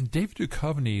David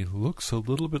Duchovny looks a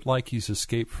little bit like he's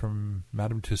escaped from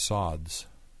Madame Tussauds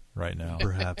right now.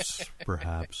 Perhaps.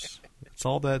 It's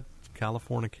all that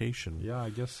Californication. Yeah, I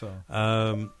guess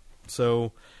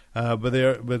so. But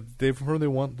they've confirmed they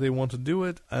want to do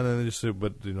it, and then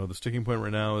the sticking point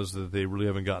right now is that they really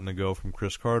haven't gotten a go from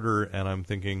Chris Carter. And I'm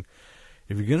thinking,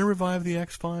 if you're going to revive the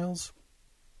X-Files,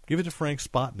 give it to Frank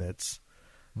Spotnitz,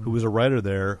 who was a writer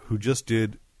there, who just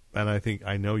did and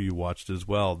I know you watched as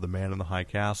well, The Man in the High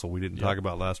Castle. We didn't talk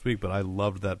about last week, but I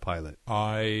loved that pilot.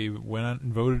 I went out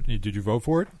and voted. Did you vote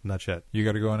for it? Not yet. You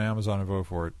got to go on Amazon and vote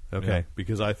for it. Okay,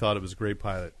 because I thought it was a great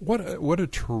pilot. What a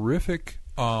terrific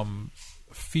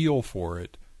feel for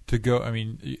it to go. I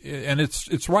mean, and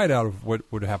it's right out of what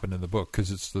would happen in the book,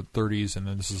 because it's the 30s, and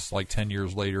then this is like 10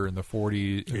 years later in the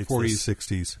 40s. It's 40s. the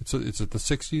 60s. It's at the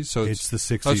 60s. So it's the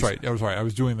 60s. That's right. I was right. I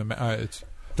was doing the.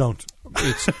 Don't.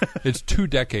 It's 2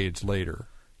 decades later.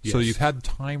 Yes. So you've had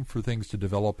time for things to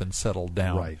develop and settle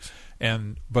down. Right.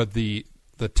 But the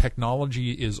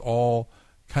technology is all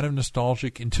kind of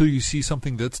nostalgic until you see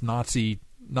something that's Nazi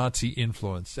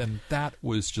influenced, and that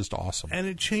was just awesome. And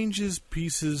it changes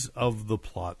pieces of the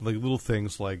plot, like little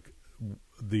things like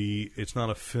it's not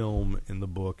a film in the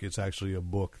book; it's actually a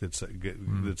book that's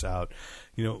out.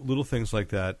 Little things like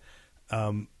that.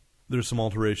 There's some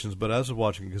alterations, but as I was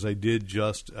watching, because I did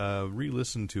just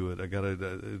re-listen to it, I got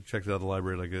to check it out at the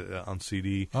library on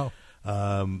CD. Oh.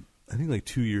 I think like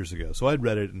 2 years ago. So I'd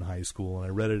read it in high school, and I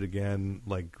read it again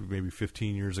like maybe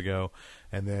 15 years ago,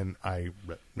 and then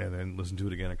listened to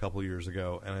it again a couple of years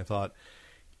ago. And I thought,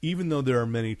 even though there are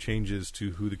many changes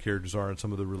to who the characters are and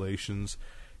some of the relations,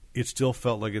 it still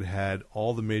felt like it had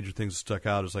all the major things that stuck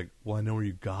out. It's like, well, I know where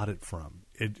you got it from.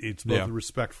 It's both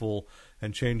respectful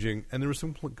and changing. And there was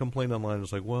some complaint online.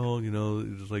 It's like, well,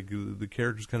 it's like the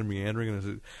character's kind of meandering. And I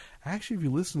said, actually, if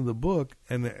you listen to the book,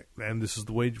 and this is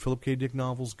the way Philip K. Dick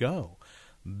novels go,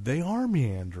 they are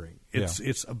meandering.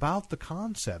 It's about the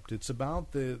concept. It's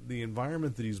about the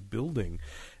environment that he's building,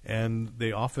 and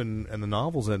the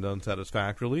novels end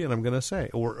unsatisfactorily. And I'm going to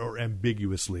say, or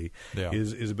ambiguously,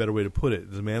 is a better way to put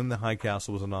it. The Man in the High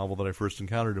Castle was a novel that I first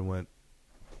encountered and went,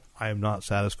 I am not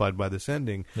satisfied by this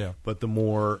ending. Yeah. But the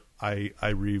more I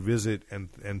revisit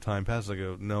and time passes, I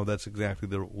go, no, that's exactly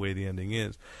the way the ending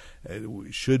is.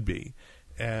 It should be.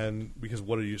 And because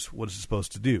what is it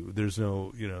supposed to do? There's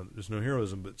no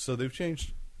heroism. But so they've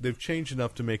changed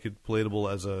enough to make it playable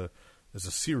as a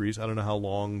series. I don't know how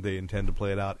long they intend to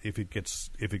play it out if it gets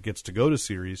to go to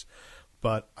series.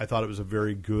 But I thought it was a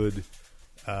very good.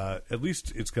 At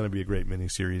least it's going to be a great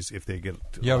miniseries if they get.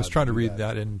 I was trying to read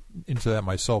that into that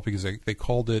myself, because they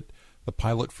called it the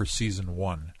pilot for season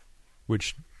 1,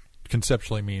 which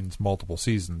conceptually means multiple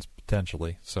seasons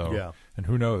potentially. So and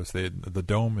who knows? The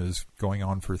Dome is going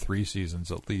on for 3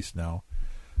 seasons at least now.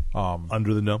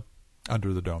 Under the Dome.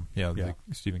 Under the Dome, the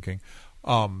Stephen King.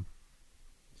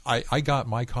 I got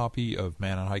my copy of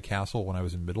Man in High Castle when I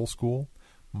was in middle school.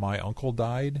 My uncle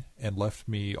died and left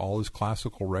me all his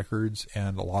classical records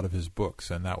and a lot of his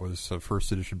books, and that was a first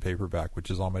edition paperback,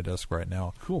 which is on my desk right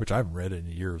now. Cool. Which I haven't read in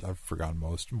years. I've forgotten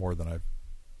more than I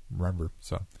remember.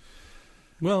 So,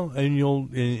 well, and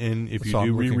if you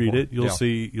do reread it, you'll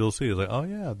see it's like, oh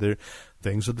yeah,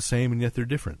 things are the same and yet they're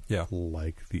different. Yeah,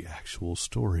 like the actual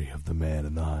story of the Man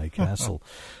in the High Castle.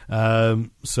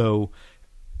 So.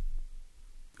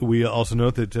 We also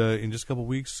note that in just a couple of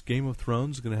weeks, Game of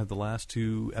Thrones is going to have the last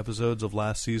 2 episodes of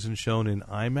last season shown in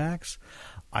IMAX.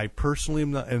 I personally am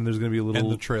not, and there's going to be a little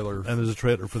and the trailer, and there's a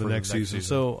trailer for the next season.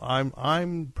 So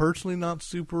I'm personally not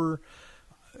super.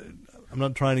 I'm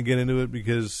not trying to get into it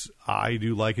because I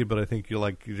do like it, but I think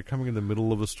you're coming in the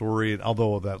middle of a story. And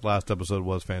although that last episode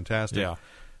was fantastic,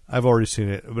 I've already seen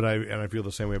it, but I feel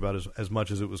the same way about it as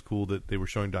much as it was cool that they were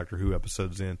showing Doctor Who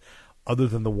episodes in. Other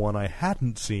than the one I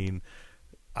hadn't seen.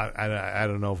 I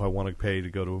don't know if I want to pay to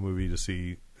go to a movie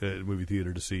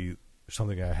theater to see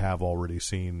something I have already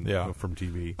seen from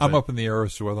TV. I'm up in the air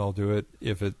as to whether I'll do it.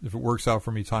 If it works out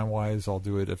for me time wise, I'll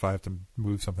do it. If I have to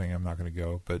move something, I'm not going to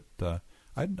go. But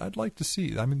I'd like to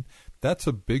see. I mean, that's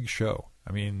a big show.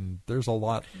 I mean, there's a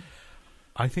lot.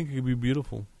 I think it could be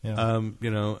beautiful. Yeah. And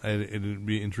it'd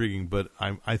be intriguing. But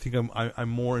I think I'm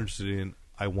more interested in.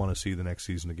 I want to see the next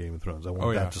season of Game of Thrones. I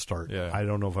want that to start. Yeah. I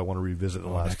don't know if I want to revisit the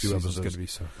last 2 episodes. It's going to be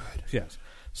so good. Yes.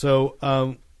 So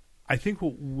I think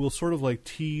we'll sort of like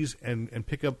tease and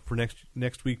pick up for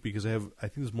next week, because I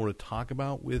think there's more to talk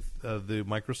about with the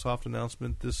Microsoft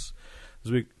announcement this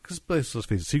week. Because let's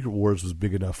face it, Secret Wars was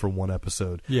big enough for 1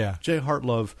 episode. Yeah. J.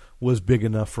 Hartlove was big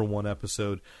enough for 1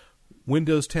 episode.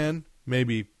 Windows 10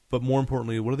 maybe, but more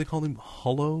importantly, what do they call them?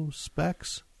 Holo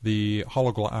specs? The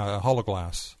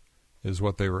hologlass. Is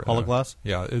what they were. Hologlass?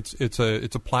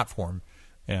 It's a platform,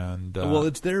 and well,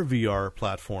 it's their VR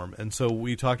platform, and so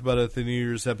we talked about it at the New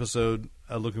Year's episode.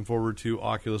 Looking forward to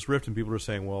Oculus Rift, and people are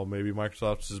saying, "Well, maybe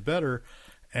Microsoft's is better,"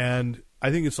 and I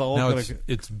think it's all going to.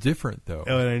 It's different though,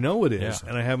 and I know it is,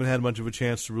 and I haven't had much of a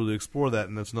chance to really explore that,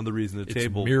 and that's another reason to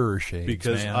table mirror shades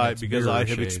because I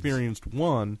have experienced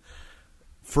one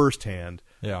firsthand.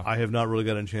 Yeah, I have not really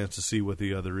gotten a chance to see what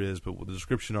the other is, but what the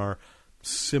description are.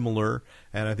 similar,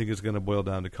 and I think it's going to boil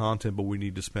down to content, but we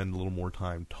need to spend a little more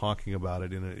time talking about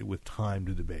it with time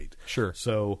to debate. Sure.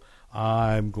 So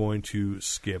I'm going to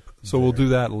skip. So we'll do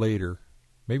that later.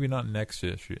 Maybe not next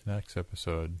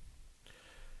episode.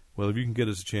 Well, if you can get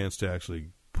us a chance to actually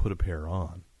put a pair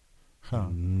on. Huh.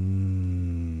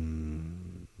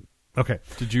 Okay.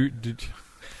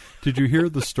 Did you hear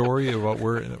the story about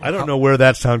where? I don't know where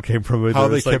that sound came from. How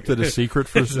they kept it a secret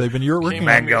for? They've been working.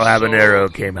 Mango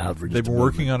habanero came out for. They've been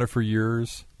working on it for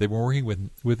years. They've been working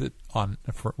with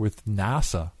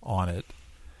NASA on it,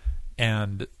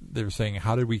 and they're saying,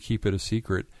 how did we keep it a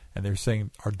secret? And they're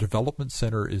saying our development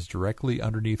center is directly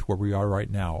underneath where we are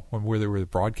right now. Where they were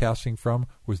broadcasting from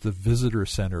was the visitor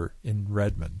center in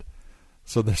Redmond.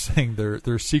 So they're saying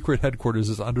their secret headquarters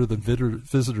is under the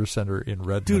visitor center in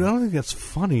Redmond. Dude, I don't think that's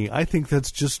funny. I think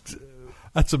that's just...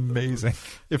 That's amazing.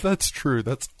 If that's true,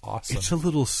 that's awesome. It's a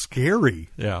little scary.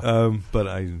 Yeah. But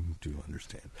I do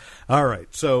understand. All right.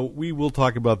 So we will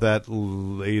talk about that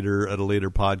later at a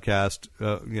later podcast,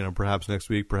 perhaps next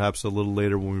week, perhaps a little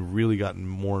later when we've really gotten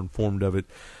more informed of it.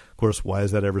 Of course, why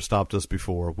has that ever stopped us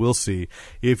before? We'll see.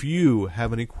 If you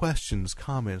have any questions,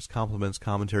 comments, compliments,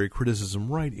 commentary, criticism,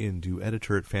 write into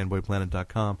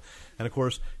editor@fanboyplanet.com. And, of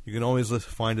course, you can always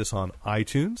find us on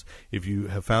iTunes. If you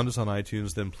have found us on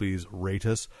iTunes, then please rate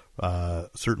us,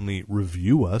 certainly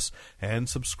review us, and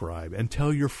subscribe. And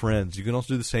tell your friends. You can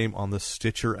also do the same on the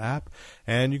Stitcher app.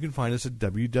 And you can find us at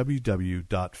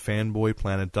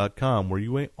www.fanboyplanet.com, where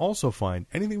you may also find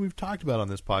anything we've talked about on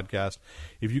this podcast.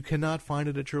 If you cannot find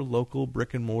it at your local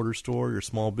brick-and-mortar store, your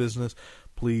small business,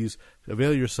 please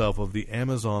avail yourself of the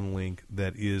Amazon link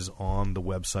that is on the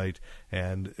website,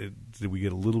 and we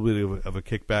get a little bit of a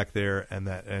kickback there, and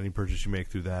that any purchase you make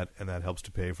through that, and that helps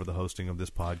to pay for the hosting of this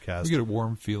podcast. You get a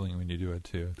warm feeling when you do it,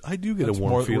 too. I do get a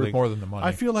warm worth feeling. more than the money.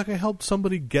 I feel like I helped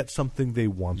somebody get something they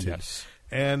wanted. Yes.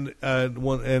 And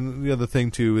and the other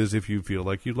thing, too, is if you feel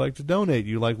like you'd like to donate,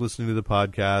 you like listening to the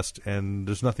podcast, and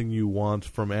there's nothing you want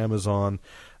from Amazon,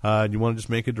 and you want to just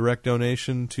make a direct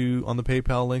donation on the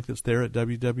PayPal link that's there at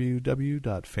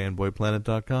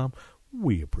www.fanboyplanet.com,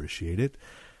 we appreciate it.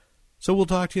 So we'll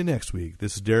talk to you next week.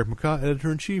 This is Derek McCaw,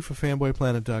 Editor-in-Chief of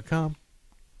FanboyPlanet.com.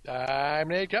 I'm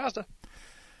Nate Costa.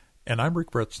 And I'm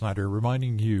Rick Brett Snyder,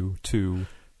 reminding you to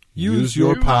use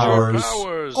your powers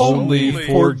only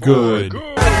for good. I'll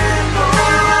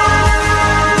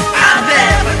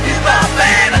never give up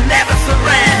and I never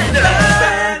surrender.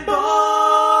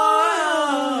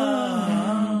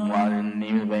 Fanboy. Watching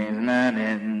these veins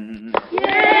running.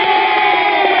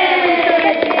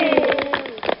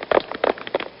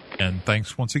 And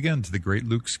thanks once again to the great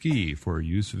Luke Ski for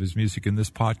use of his music in this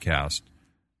podcast.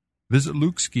 Visit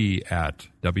Luke Ski at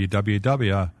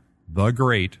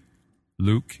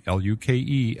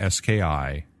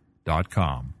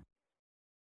www.theGreatLukeski.com.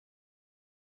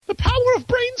 The power of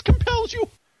brains compels you.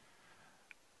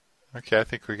 Okay, I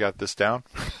think we got this down.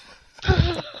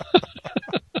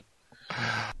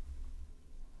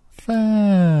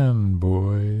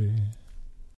 Fanboy.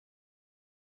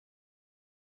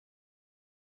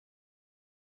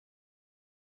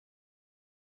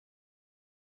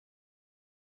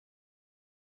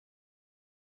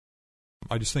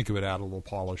 I just think it would add a little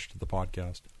polish to the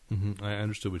podcast. Mm-hmm. I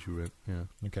understood what you read. Yeah.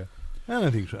 Okay. And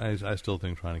I still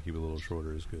think trying to keep it a little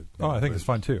shorter is good. Oh, I think it's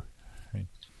fun too. I mean,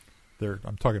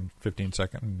 I'm talking 15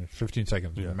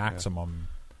 seconds maximum,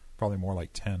 probably more like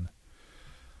 10.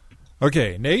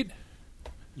 Okay, Nate?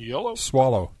 Yellow.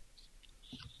 Swallow.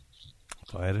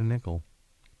 If I had a nickel.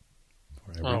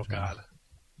 Oh, God.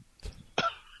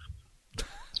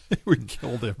 We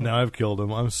killed him. Now I've killed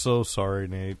him. I'm so sorry,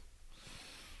 Nate.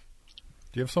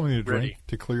 Do you have something to drink Ready.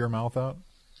 to clear your mouth out?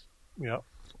 Yeah.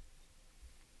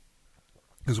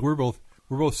 Because we're both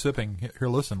sipping. Here,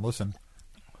 listen.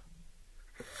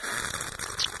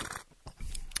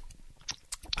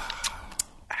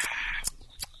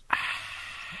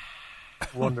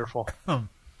 Wonderful. All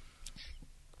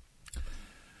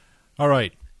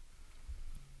right.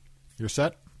 You're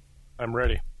set? I'm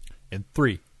ready. In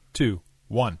 3, 2,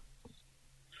 1.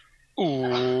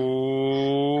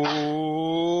 Ooh.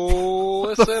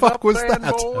 What the fuck was that?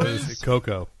 Is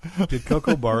Coco. Did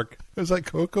Coco bark? Is that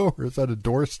Coco or is that a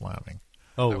door slamming?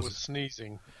 Oh, That was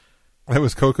sneezing. That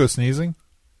was Coco sneezing?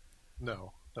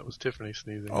 No, that was Tiffany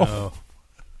sneezing. Oh.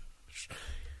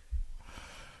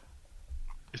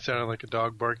 It sounded like a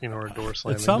dog barking or a door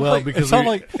slamming. sounded Well, like- because it sounded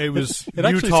like- it was it you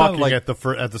actually talking sounded like- at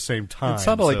the same time. It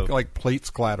sounded so- like plates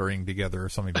clattering together or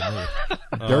something to me.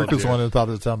 Derek was the dear. one who thought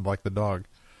it sounded like the dog.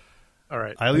 All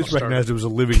right. I at least I'll start recognized it was a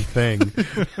living thing.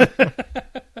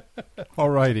 All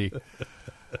righty.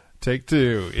 Take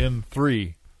 2 in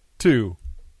 3, 2,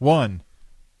 1.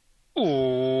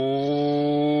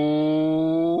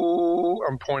 Ooh,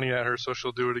 I'm pointing at her so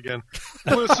she'll do it again.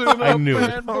 Listen up, I knew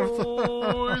it.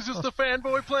 fanboys. It's the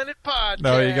Fanboy Planet podcast.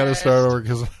 No, you got to start over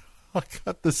because I'll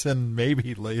cut this in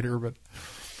maybe later, but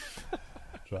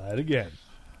Try it again.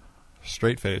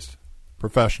 straight-faced,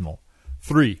 professional.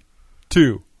 3,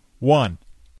 2, 1.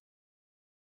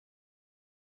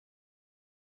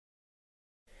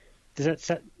 Does that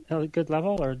set a good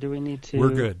level, or do we need to? We're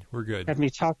good. We're good. Have me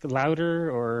talk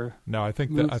louder, or No, I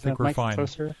think move the we're mic fine.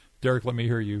 closer? Derek, let me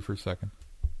hear you for a second.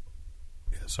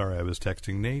 Yeah, sorry, I was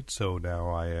texting Nate, so now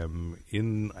I am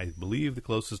in, I believe, the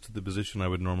closest to the position I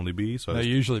would normally be. So I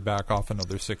usually back off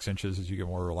another 6 inches as you get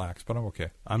more relaxed, but I'm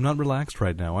okay. I'm not relaxed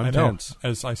right now. I'm I know. tense.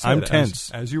 As I said, I'm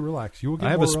tense. As you relax, you will get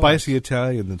I have more a spicy relaxed.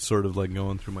 Italian that's sort of like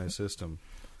going through my system.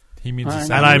 He means I a know. And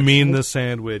sandwich. I mean the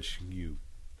sandwich. You.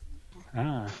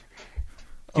 Ah,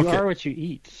 you Okay. are what you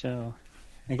eat. So,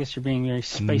 I guess you're being very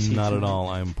spicy. Not at tonight. all.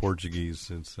 I'm Portuguese.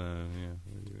 It's yeah.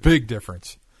 Big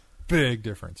difference. Big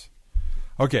difference.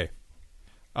 Okay.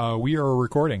 We are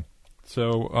recording.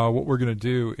 So what we're going to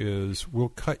do is we'll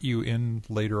cut you in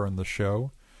later on the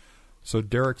show. So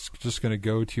Derek's just going to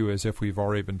go to you as if we've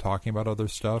already been talking about other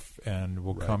stuff, and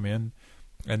we'll come in,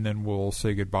 and then we'll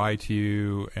say goodbye to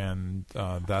you, and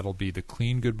that'll be the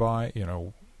clean goodbye. You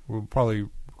know, we'll probably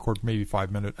record maybe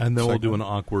 5 minutes. And then we'll do an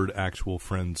awkward actual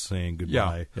friend saying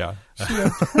goodbye. Yeah. Yeah.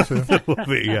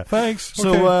 Thanks.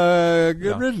 So, Okay. good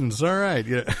Yeah. riddance. All right.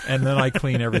 Yeah. And then I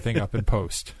clean everything up in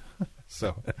post.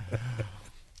 So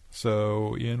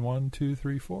in 1, 2,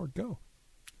 3, 4, go.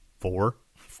 4.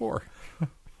 4.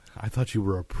 I thought you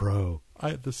were a pro.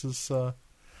 This is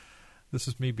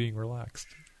me being relaxed.